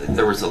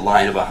 There was a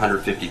line of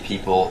 150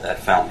 people at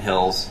Fountain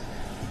Hills.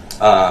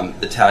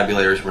 The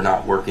tabulators were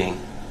not working,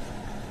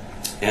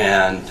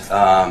 and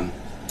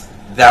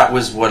that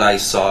was what I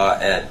saw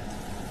at.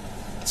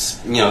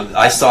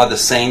 I saw the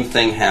same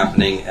thing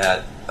happening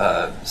at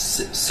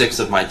 6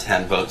 of my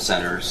 10 vote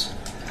centers.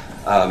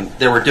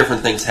 There were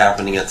different things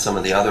happening at some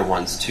of the other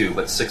ones too,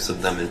 but 6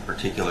 of them in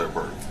particular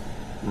were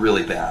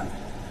really bad.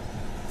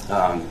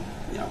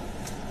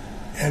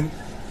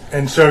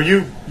 And so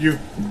you've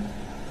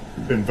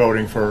been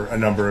voting for a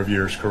number of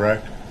years,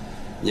 correct?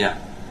 Yeah.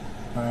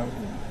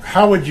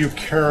 How would you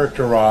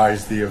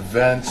characterize the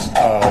events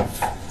of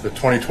the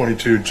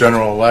 2022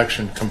 general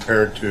election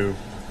compared to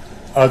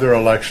other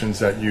elections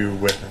that you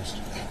witnessed?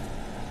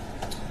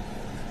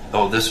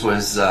 Oh, this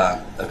was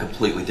a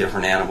completely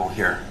different animal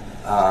here.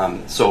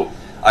 So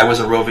I was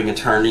a roving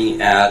attorney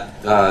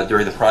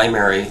during the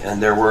primary,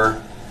 and there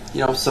were,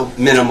 some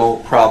minimal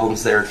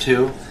problems there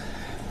too.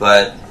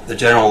 But the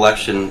general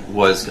election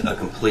was a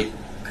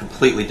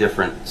completely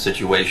different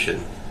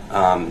situation.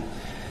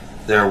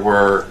 There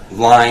were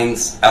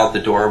lines out the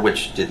door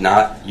which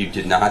you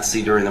did not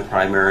see during the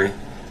primary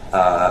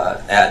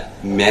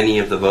at many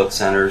of the vote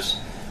centers.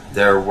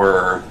 There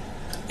were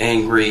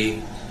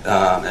angry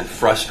and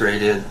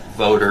frustrated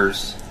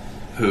voters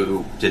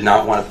who did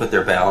not want to put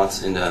their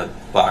ballots into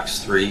box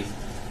 3.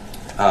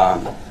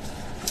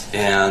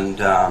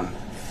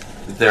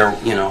 There,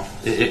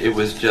 it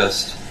was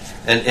just,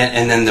 and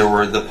then there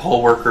were the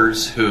poll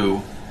workers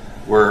who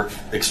were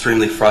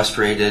extremely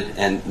frustrated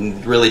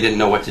and really didn't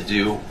know what to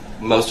do.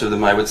 Most of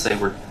them, I would say,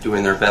 were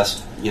doing their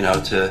best,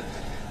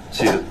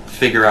 to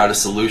figure out a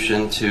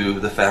solution to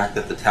the fact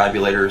that the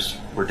tabulators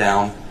were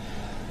down,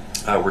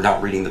 were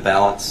not reading the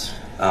ballots.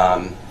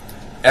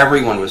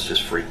 Everyone was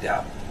just freaked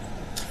out.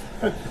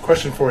 A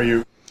question for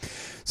you.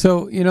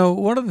 So,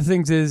 one of the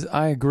things is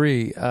I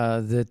agree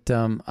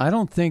that I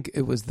don't think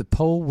it was the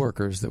poll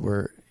workers that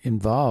were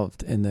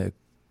involved in the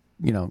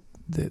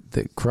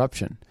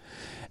corruption.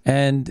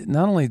 And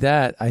not only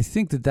that, I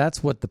think that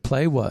that's what the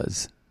play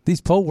was. These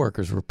poll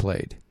workers were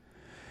played.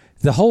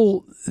 The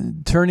whole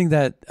turning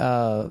that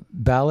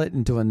ballot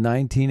into a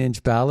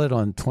 19-inch ballot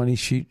on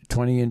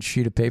 20-inch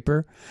sheet of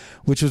paper,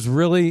 which was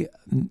really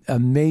a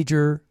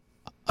major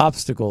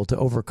obstacle to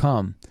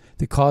overcome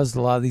that caused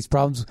a lot of these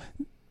problems.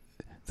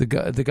 The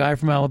guy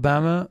from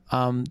Alabama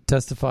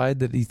testified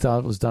that he thought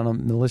it was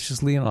done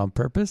maliciously and on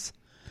purpose.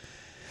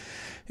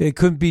 It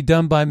couldn't be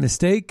done by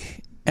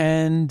mistake,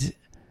 and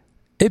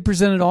it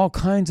presented all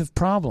kinds of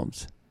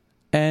problems.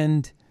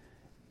 And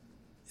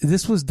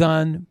this was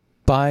done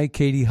by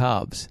Katie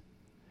Hobbs.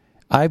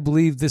 I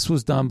believe this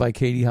was done by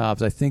Katie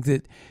Hobbs. I think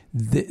that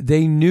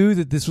they knew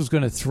that this was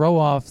going to throw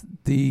off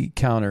the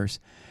counters,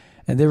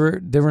 and they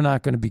were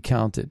not going to be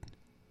counted.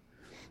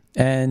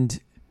 And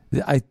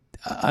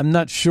I'm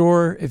not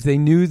sure if they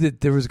knew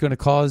that there was going to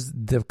cause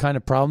the kind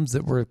of problems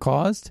that were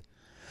caused,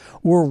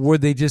 or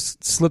would they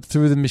just slip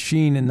through the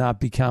machine and not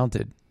be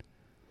counted,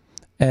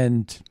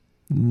 and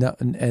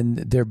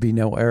there'd be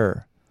no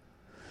error.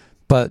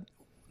 But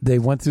they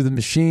went through the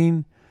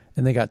machine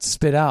and they got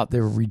spit out.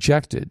 They were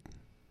rejected.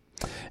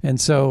 And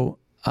so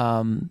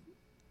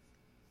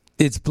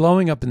it's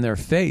blowing up in their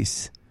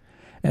face.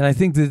 And I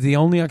think that the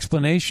only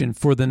explanation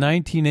for the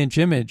 19-inch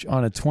image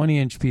on a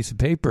 20-inch piece of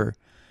paper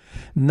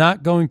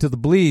not going to the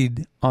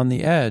bleed on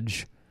the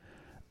edge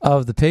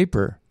of the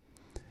paper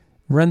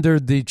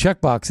rendered the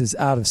checkboxes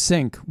out of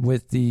sync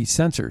with the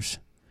sensors.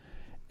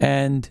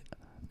 And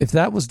if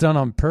that was done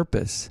on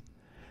purpose,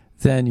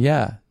 then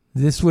yeah,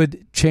 this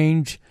would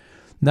change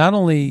not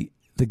only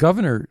the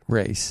governor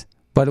race,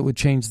 but it would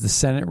change the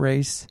Senate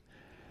race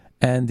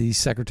and the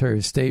Secretary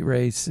of State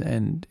race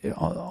and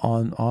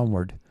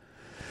onward.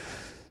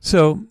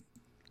 So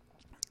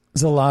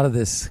there's a lot of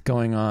this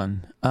going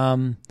on.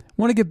 I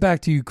want to get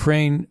back to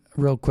Ukraine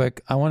real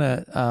quick. I want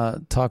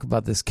to talk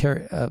about this.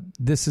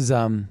 This is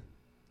a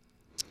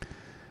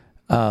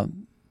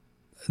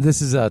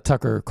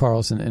Tucker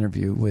Carlson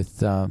interview with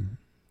drawing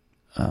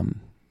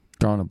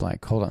a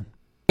blank. Hold on.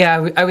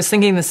 Yeah, I was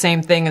thinking the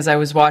same thing as I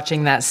was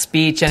watching that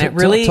speech, and it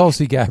really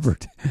Tulsi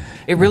Gabbard.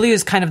 It really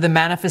is kind of the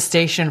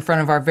manifestation in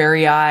front of our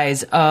very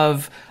eyes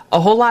of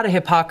a whole lot of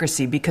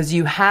hypocrisy, because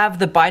you have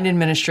the Biden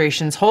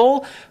administration's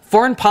whole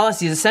foreign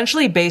policy is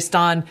essentially based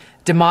on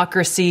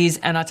democracies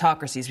and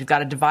autocracies. We've got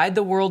to divide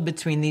the world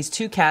between these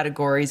two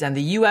categories, and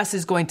the U.S.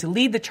 is going to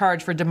lead the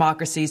charge for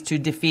democracies to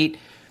defeat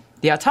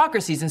the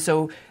autocracies. And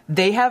so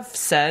they have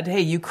said, hey,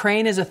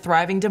 Ukraine is a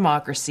thriving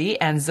democracy,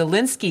 and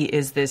Zelensky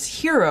is this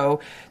hero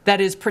that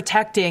is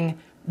protecting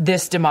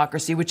this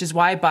democracy, which is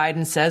why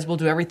Biden says we'll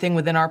do everything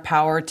within our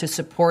power to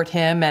support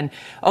him. And,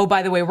 oh,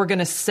 by the way, we're going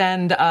to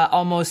send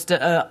almost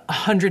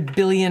 $100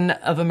 billion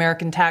of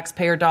American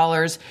taxpayer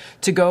dollars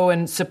to go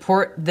and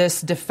support this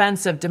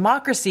defense of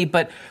democracy.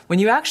 But when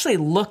you actually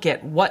look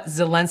at what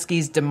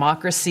Zelensky's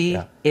democracy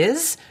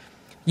is,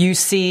 you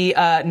see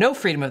no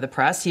freedom of the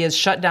press. He has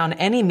shut down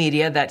any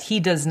media that he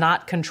does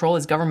not control,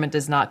 his government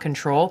does not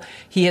control.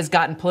 He has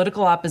gotten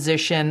political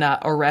opposition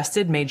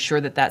arrested, made sure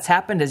that that's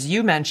happened. As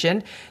you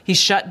mentioned, he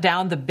shut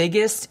down the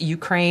biggest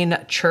Ukraine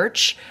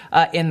church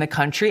in the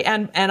country.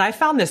 And I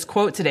found this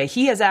quote today.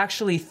 He has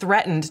actually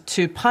threatened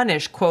to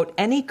punish, quote,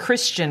 any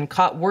Christian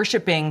caught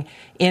worshiping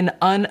in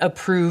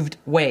unapproved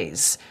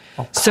ways.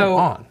 Oh,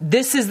 so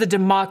this is the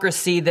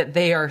democracy that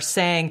they are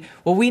saying,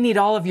 well, we need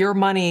all of your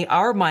money,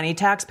 our money,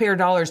 taxpayer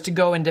dollars to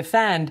go and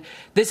defend.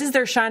 This is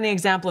their shining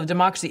example of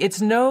democracy.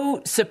 It's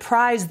no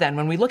surprise then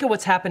when we look at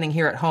what's happening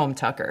here at home,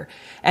 Tucker,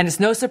 and it's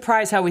no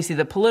surprise how we see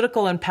the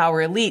political and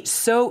power elite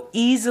so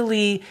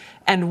easily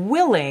and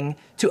willing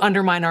to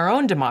undermine our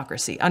own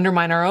democracy,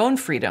 undermine our own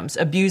freedoms,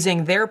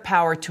 abusing their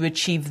power to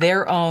achieve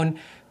their own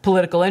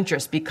political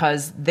interests,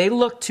 because they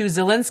look to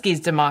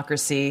Zelensky's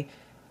democracy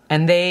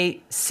and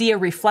they see a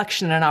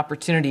reflection and an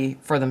opportunity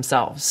for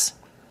themselves.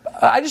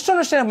 I just don't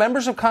understand how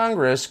members of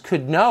Congress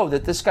could know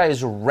that this guy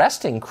is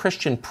arresting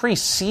Christian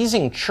priests,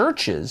 seizing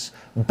churches,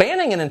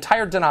 banning an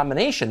entire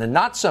denomination, and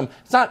it's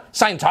not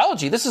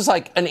Scientology. This is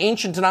like an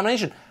ancient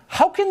denomination.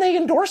 How can they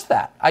endorse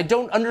that? I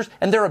don't understand.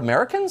 And they're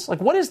Americans?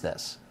 Like, what is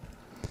this?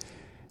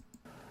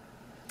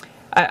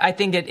 I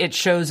think it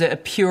shows a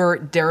pure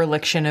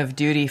dereliction of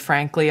duty,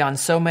 frankly, on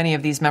so many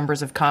of these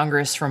members of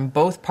Congress from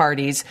both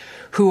parties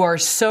who are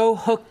so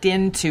hooked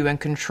into and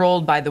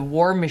controlled by the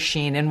war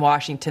machine in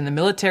Washington, the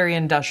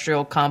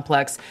military-industrial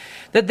complex,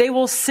 that they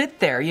will sit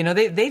there. You know,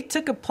 they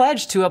took a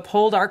pledge to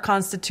uphold our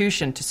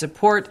Constitution, to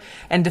support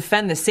and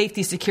defend the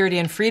safety, security,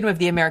 and freedom of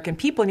the American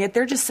people, and yet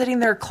they're just sitting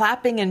there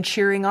clapping and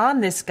cheering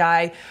on this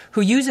guy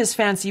who uses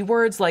fancy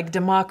words like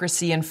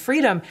democracy and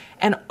freedom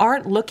and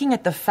aren't looking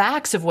at the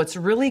facts of what's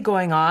really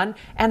going on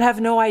and have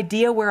no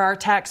idea where our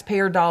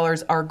taxpayer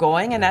dollars are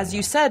going. And as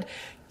you said,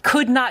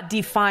 could not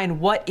define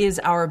what is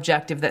our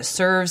objective that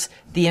serves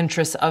the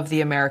interests of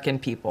the American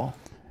people.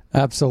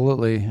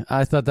 Absolutely.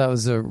 I thought that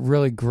was a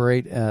really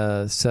great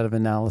set of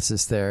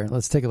analysis there.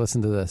 Let's take a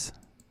listen to this.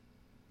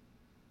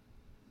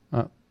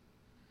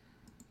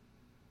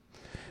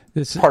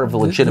 This part of a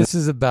legitimate. This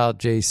is about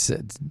the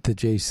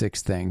J6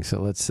 thing.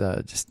 So let's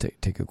just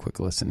take a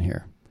quick listen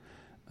here.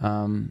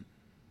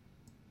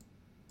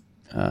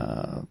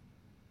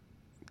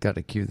 Got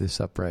to cue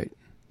this up right.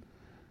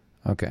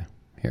 Okay,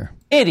 here.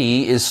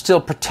 Committee is still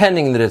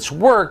pretending that its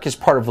work is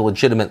part of a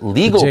legitimate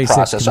legal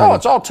process. Committee. Oh,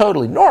 it's all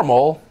totally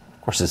normal.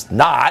 Of course, it's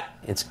not.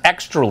 It's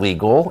extra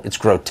legal. It's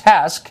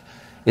grotesque.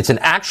 It's an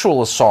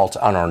actual assault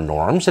on our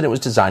norms, and it was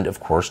designed, of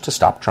course, to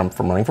stop Trump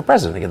from running for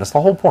president. Again, that's the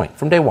whole point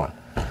from day one.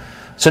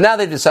 So now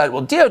they decided,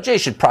 well, DOJ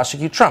should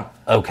prosecute Trump.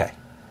 Okay.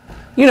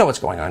 You know what's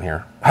going on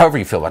here, however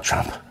you feel about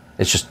Trump.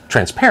 It's just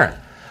transparent.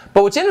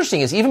 But what's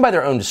interesting is even by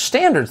their own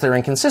standards, they're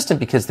inconsistent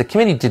because the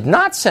committee did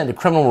not send a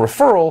criminal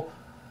referral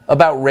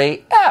about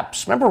Ray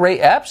Epps. Remember Ray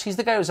Epps? He's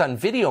the guy who was on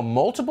video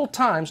multiple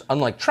times,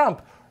 unlike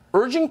Trump,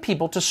 urging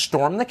people to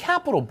storm the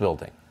Capitol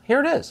building.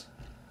 Here it is.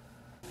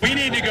 We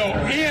need to go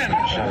in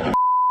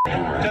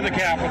to the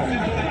Capitol.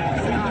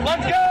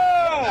 Let's go!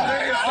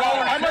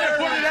 I'm going to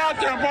put it out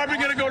there. I'm probably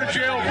going to go to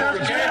jail for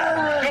it.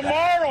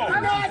 Tomorrow,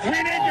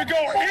 we need to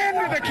go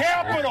into the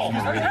Capitol.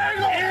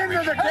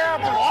 Into the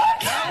Capitol.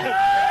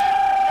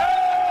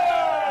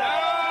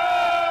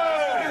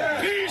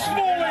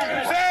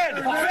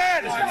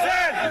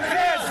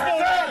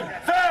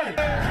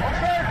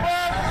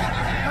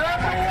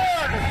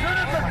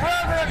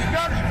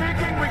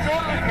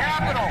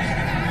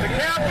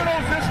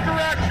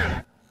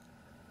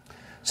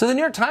 So the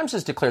New York Times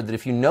has declared that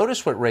if you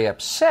notice what Ray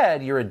Epps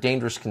said, you're a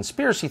dangerous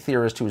conspiracy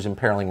theorist who is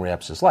imperiling Ray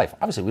Epps' life.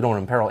 Obviously, we don't want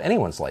to imperil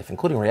anyone's life,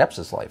 including Ray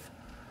Epps' life.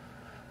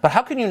 But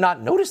how can you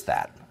not notice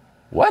that?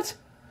 What?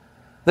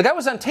 The guy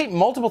was on tape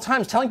multiple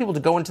times telling people to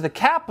go into the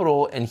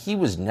Capitol, and he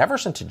was never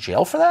sent to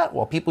jail for that,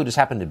 while people who just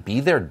happened to be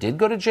there did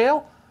go to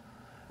jail?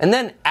 And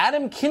then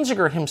Adam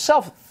Kinzinger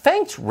himself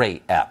thanked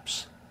Ray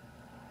Epps.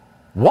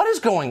 What is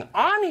going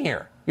on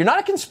here? You're not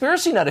a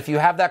conspiracy nut if you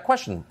have that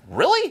question.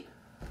 Really?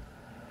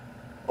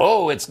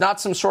 Oh, it's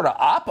not some sort of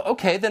op?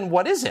 Okay, then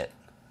what is it?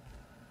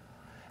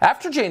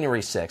 After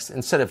January 6th,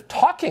 instead of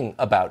talking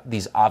about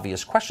these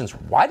obvious questions,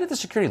 why did the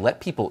security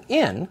let people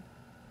in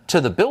to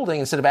the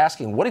building instead of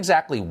asking what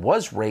exactly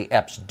was Ray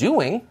Epps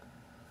doing?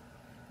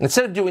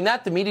 Instead of doing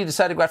that, the media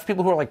decided to go after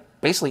people who are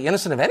basically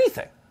innocent of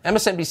anything.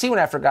 MSNBC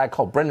went after a guy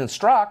called Brendan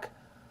Strzok,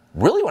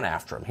 really went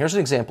after him. Here's an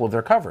example of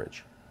their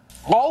coverage.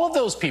 All of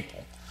those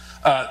people,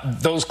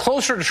 those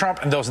closer to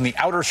Trump and those in the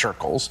outer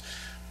circles,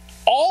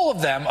 all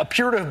of them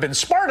appear to have been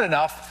smart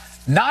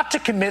enough not to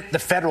commit the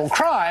federal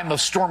crime of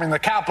storming the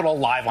Capitol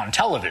live on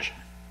television.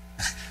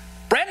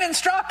 Brendan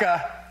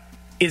Straka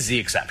is the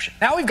exception.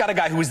 Now we've got a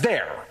guy who was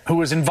there, who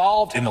was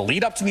involved in the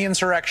lead up to the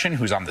insurrection,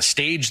 who's on the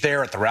stage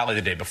there at the rally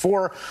the day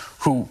before,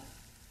 who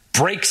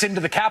breaks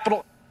into the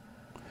Capitol.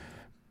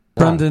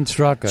 Brendan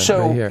Straka,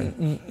 so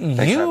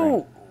right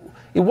here.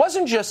 It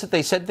wasn't just that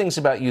they said things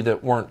about you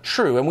that weren't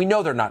true, and we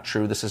know they're not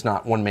true. This is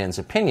not one man's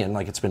opinion,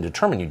 like it's been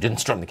determined you didn't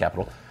storm the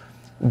Capitol.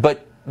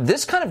 But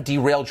this kind of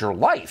derailed your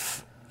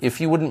life.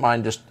 If you wouldn't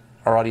mind, just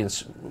our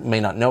audience may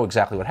not know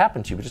exactly what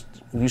happened to you, but just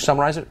will you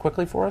summarize it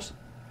quickly for us?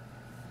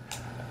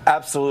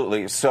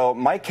 Absolutely. So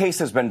my case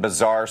has been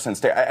bizarre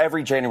since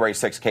every January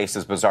 6th case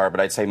is bizarre, but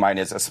I'd say mine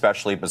is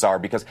especially bizarre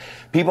because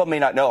people may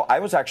not know I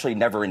was actually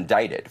never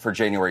indicted for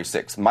January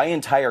 6th. My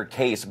entire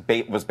case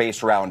was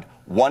based around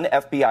one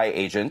FBI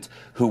agent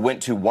who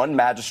went to one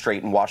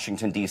magistrate in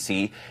Washington,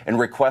 D.C. and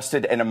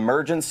requested an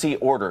emergency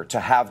order to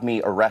have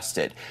me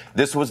arrested.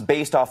 This was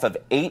based off of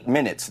 8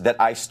 minutes that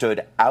I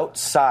stood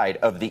outside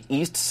of the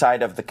east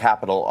side of the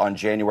Capitol on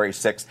January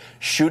 6th,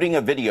 shooting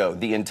a video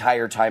the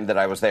entire time that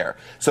I was there.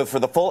 So for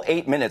the full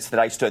 8 minutes that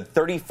I stood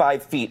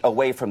 35 feet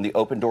away from the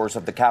open doors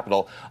of the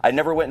Capitol, I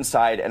never went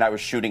inside and I was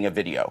shooting a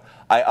video.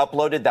 I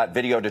uploaded that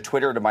video to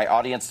Twitter to my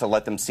audience to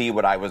let them see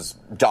what I was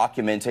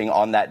documenting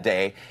on that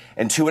day.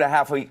 And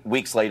 2.5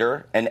 weeks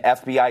later, an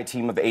FBI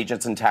team of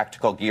agents in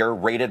tactical gear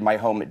raided my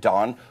home at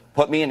dawn,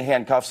 put me in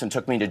handcuffs, and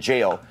took me to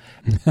jail.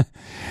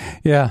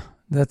 Yeah,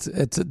 that's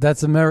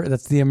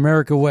the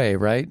America way,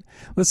 right?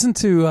 Listen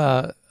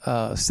to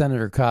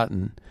Senator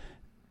Cotton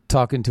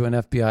talking to an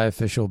FBI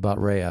official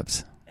about Ray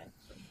Epps.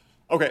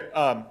 Okay,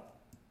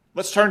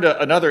 let's turn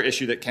to another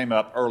issue that came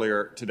up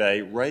earlier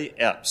today. Ray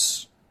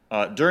Epps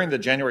During the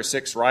January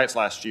 6th riots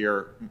last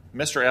year,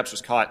 Mr. Epps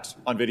was caught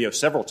on video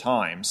several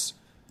times.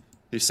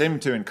 He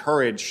seemed to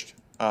encourage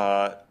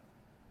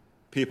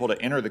people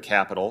to enter the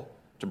Capitol,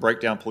 to break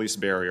down police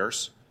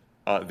barriers.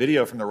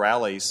 Video from the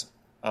rallies,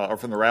 or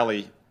from the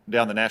rally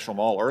down the National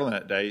Mall early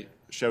that day,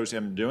 shows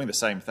him doing the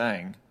same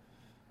thing.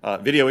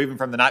 Video even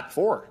from the night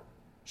before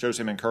shows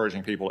him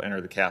encouraging people to enter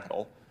the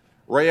Capitol.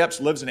 Ray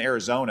Epps lives in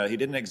Arizona. He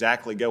didn't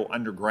exactly go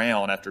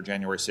underground after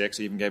January 6th.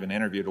 He even gave an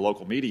interview to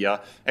local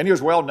media, and he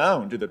was well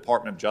known to the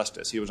Department of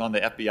Justice. He was on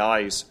the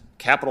FBI's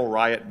Capitol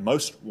Riot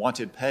Most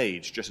Wanted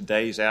page just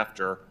days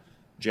after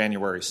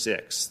January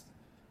 6th.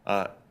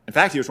 In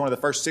fact, he was one of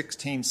the first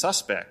 16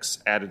 suspects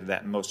added to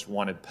that Most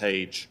Wanted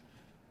page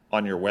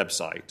on your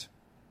website.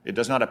 It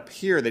does not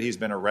appear that he's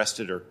been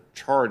arrested or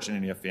charged in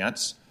any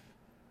offense.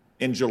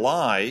 In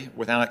July,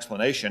 without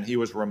explanation, he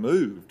was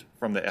removed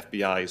from the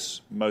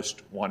FBI's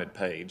Most Wanted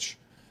page.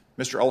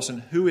 Mr. Olson,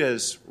 who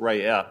is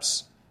Ray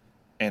Epps,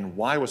 and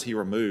why was he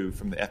removed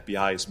from the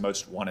FBI's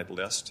Most Wanted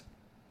list?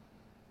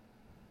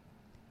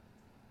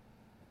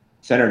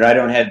 Senator, I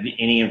don't have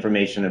any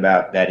information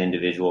about that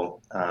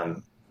individual. I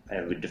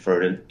would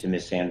defer to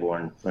Ms.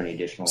 Sanborn for any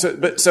additional. So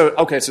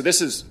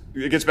this is,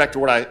 it gets back to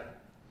what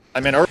I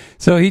meant earlier.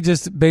 So he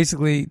just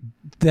basically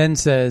then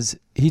says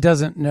he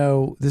doesn't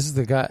know. This is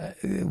the guy,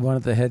 one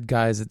of the head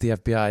guys at the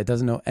FBI,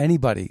 doesn't know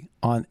anybody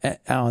on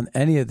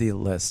any of the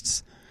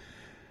lists.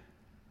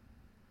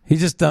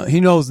 He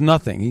knows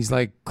nothing. He's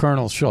like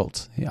Colonel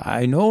Schultz.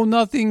 I know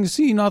nothing,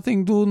 see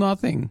nothing, do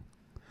nothing.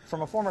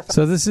 From a former.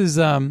 So this is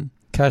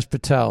Kash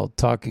Patel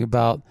talking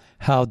about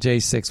how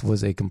J6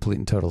 was a complete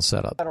and total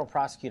setup. Federal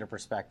prosecutor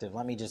perspective,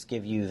 let me just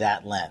give you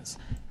that lens.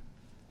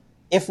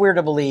 If we're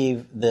to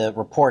believe the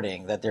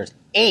reporting that there's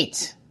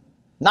 8,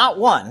 not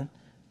 1,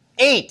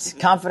 8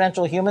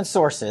 confidential human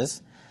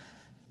sources,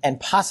 and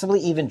possibly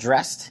even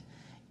dressed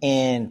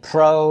in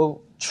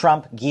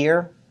pro-Trump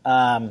gear,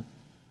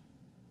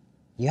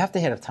 you have to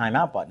hit a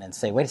timeout button and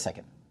say, wait a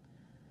second.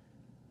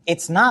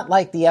 It's not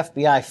like the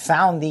FBI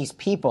found these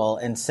people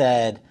and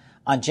said,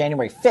 on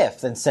January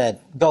 5th, and said,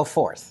 go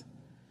forth.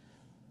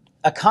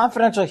 A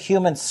confidential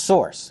human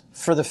source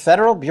for the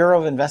Federal Bureau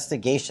of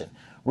Investigation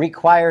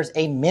requires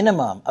a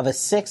minimum of a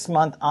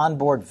 6-month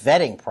onboard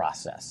vetting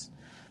process.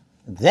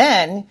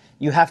 Then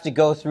you have to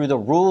go through the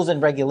rules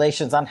and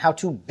regulations on how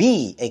to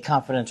be a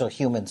confidential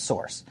human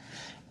source.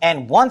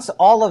 And once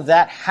all of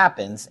that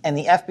happens and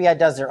the FBI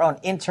does their own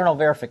internal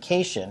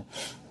verification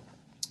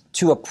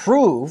to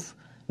approve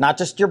not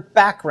just your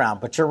background,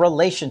 but your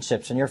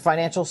relationships and your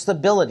financial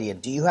stability, and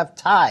do you have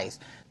ties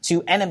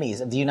to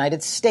enemies of the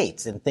United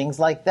States and things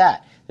like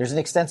that. There's an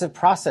extensive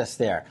process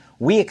there.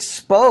 We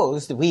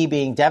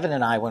being Devin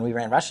and I, when we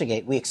ran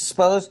Russiagate, we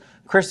exposed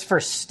Christopher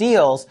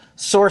Steele's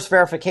source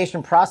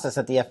verification process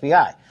at the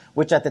FBI,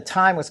 which at the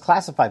time was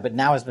classified, but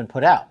now has been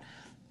put out.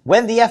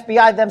 When the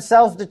FBI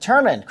themselves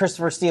determined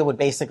Christopher Steele would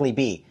basically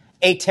be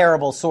a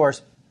terrible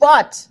source,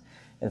 but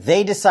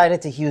they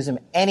decided to use him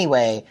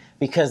anyway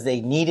because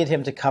they needed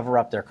him to cover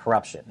up their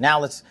corruption. Now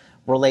let's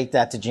relate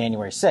that to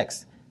January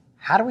 6th.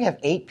 How do we have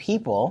 8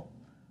 people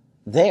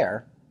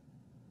there?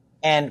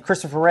 And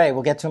Christopher Wray,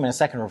 we'll get to him in a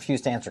second,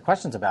 refused to answer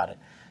questions about it.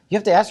 You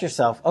have to ask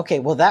yourself, okay,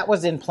 well, that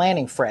was in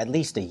planning for at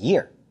least a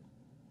year.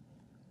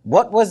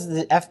 What was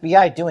the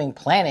FBI doing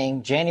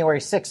planning January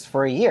 6th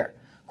for a year?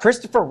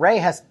 Christopher Wray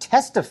has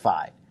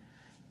testified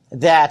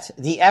that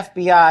the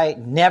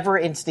FBI never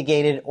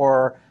instigated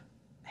or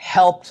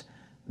helped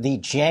the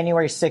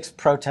January 6th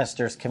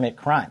protesters commit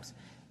crimes.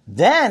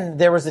 Then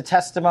there was a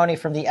testimony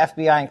from the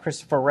FBI and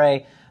Christopher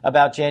Wray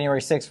about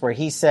January 6th where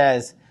he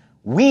says,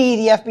 we,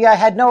 the FBI,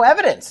 had no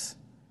evidence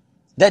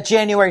that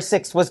January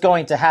 6th was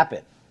going to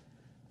happen.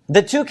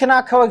 The two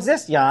cannot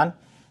coexist, Jan.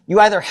 You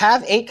either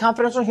have 8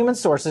 confidential human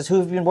sources who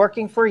have been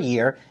working for a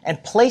year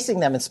and placing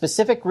them in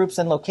specific groups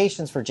and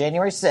locations for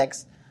January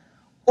 6th,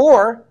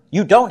 or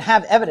you don't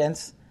have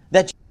evidence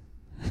that...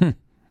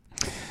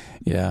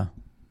 Yeah.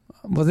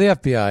 Well, the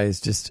FBI is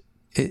just,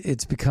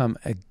 it's become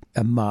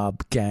a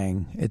mob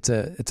gang. It's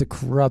a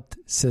corrupt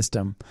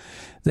system.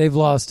 They've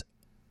lost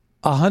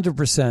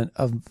 100%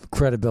 of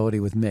credibility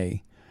with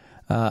me.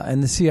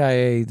 And the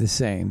CIA, the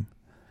same.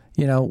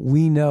 You know,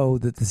 we know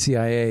that the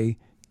CIA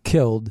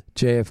killed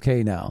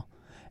JFK now.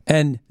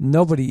 And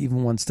nobody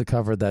even wants to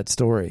cover that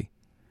story.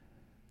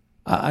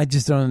 I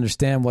just don't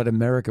understand what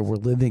America we're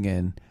living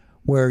in,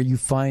 where you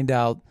find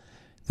out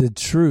the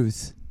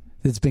truth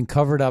that's been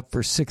covered up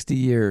for 60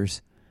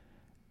 years,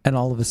 and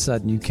all of a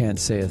sudden you can't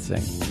say a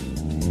thing.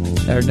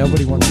 Or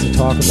nobody wants to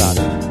talk about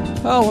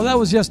it. Oh, well, that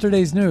was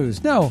yesterday's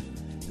news. No,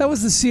 that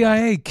was the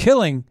CIA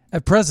killing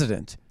a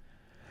president.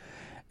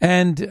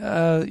 And,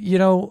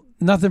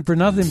 nothing for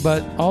nothing,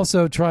 but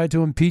also tried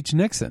to impeach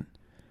Nixon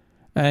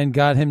and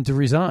got him to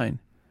resign.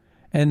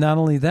 And not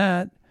only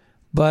that,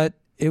 but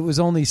it was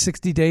only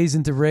 60 days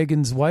into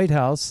Reagan's White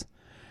House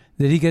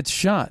that he gets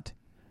shot.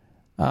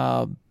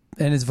 And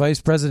his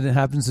vice president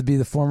happens to be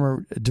the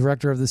former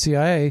director of the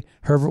CIA,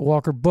 Herbert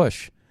Walker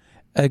Bush,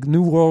 a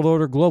New World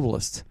Order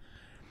globalist.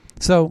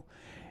 So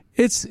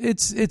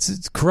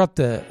it's corrupt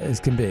as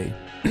can be.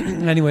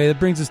 Anyway, that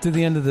brings us to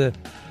the end of the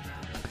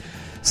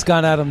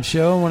Scott Adams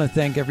Show. I want to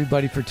thank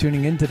everybody for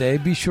tuning in today.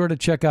 Be sure to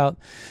check out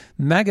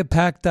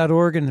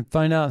magapack.org and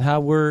find out how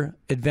we're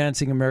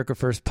advancing America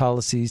First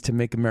policies to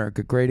make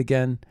America great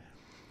again.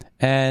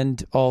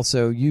 And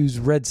also use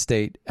Red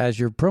State as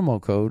your promo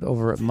code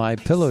over at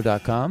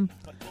mypillow.com.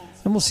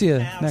 And we'll see you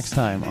next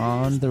time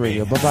on the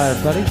radio. Bye-bye,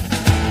 everybody.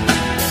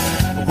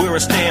 Where I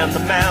stand, the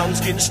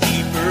mound's getting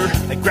steeper.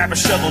 I grab a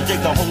shovel, dig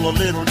the hole a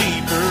little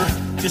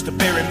deeper, just to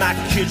bury my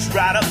kids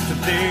right up to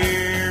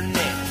there.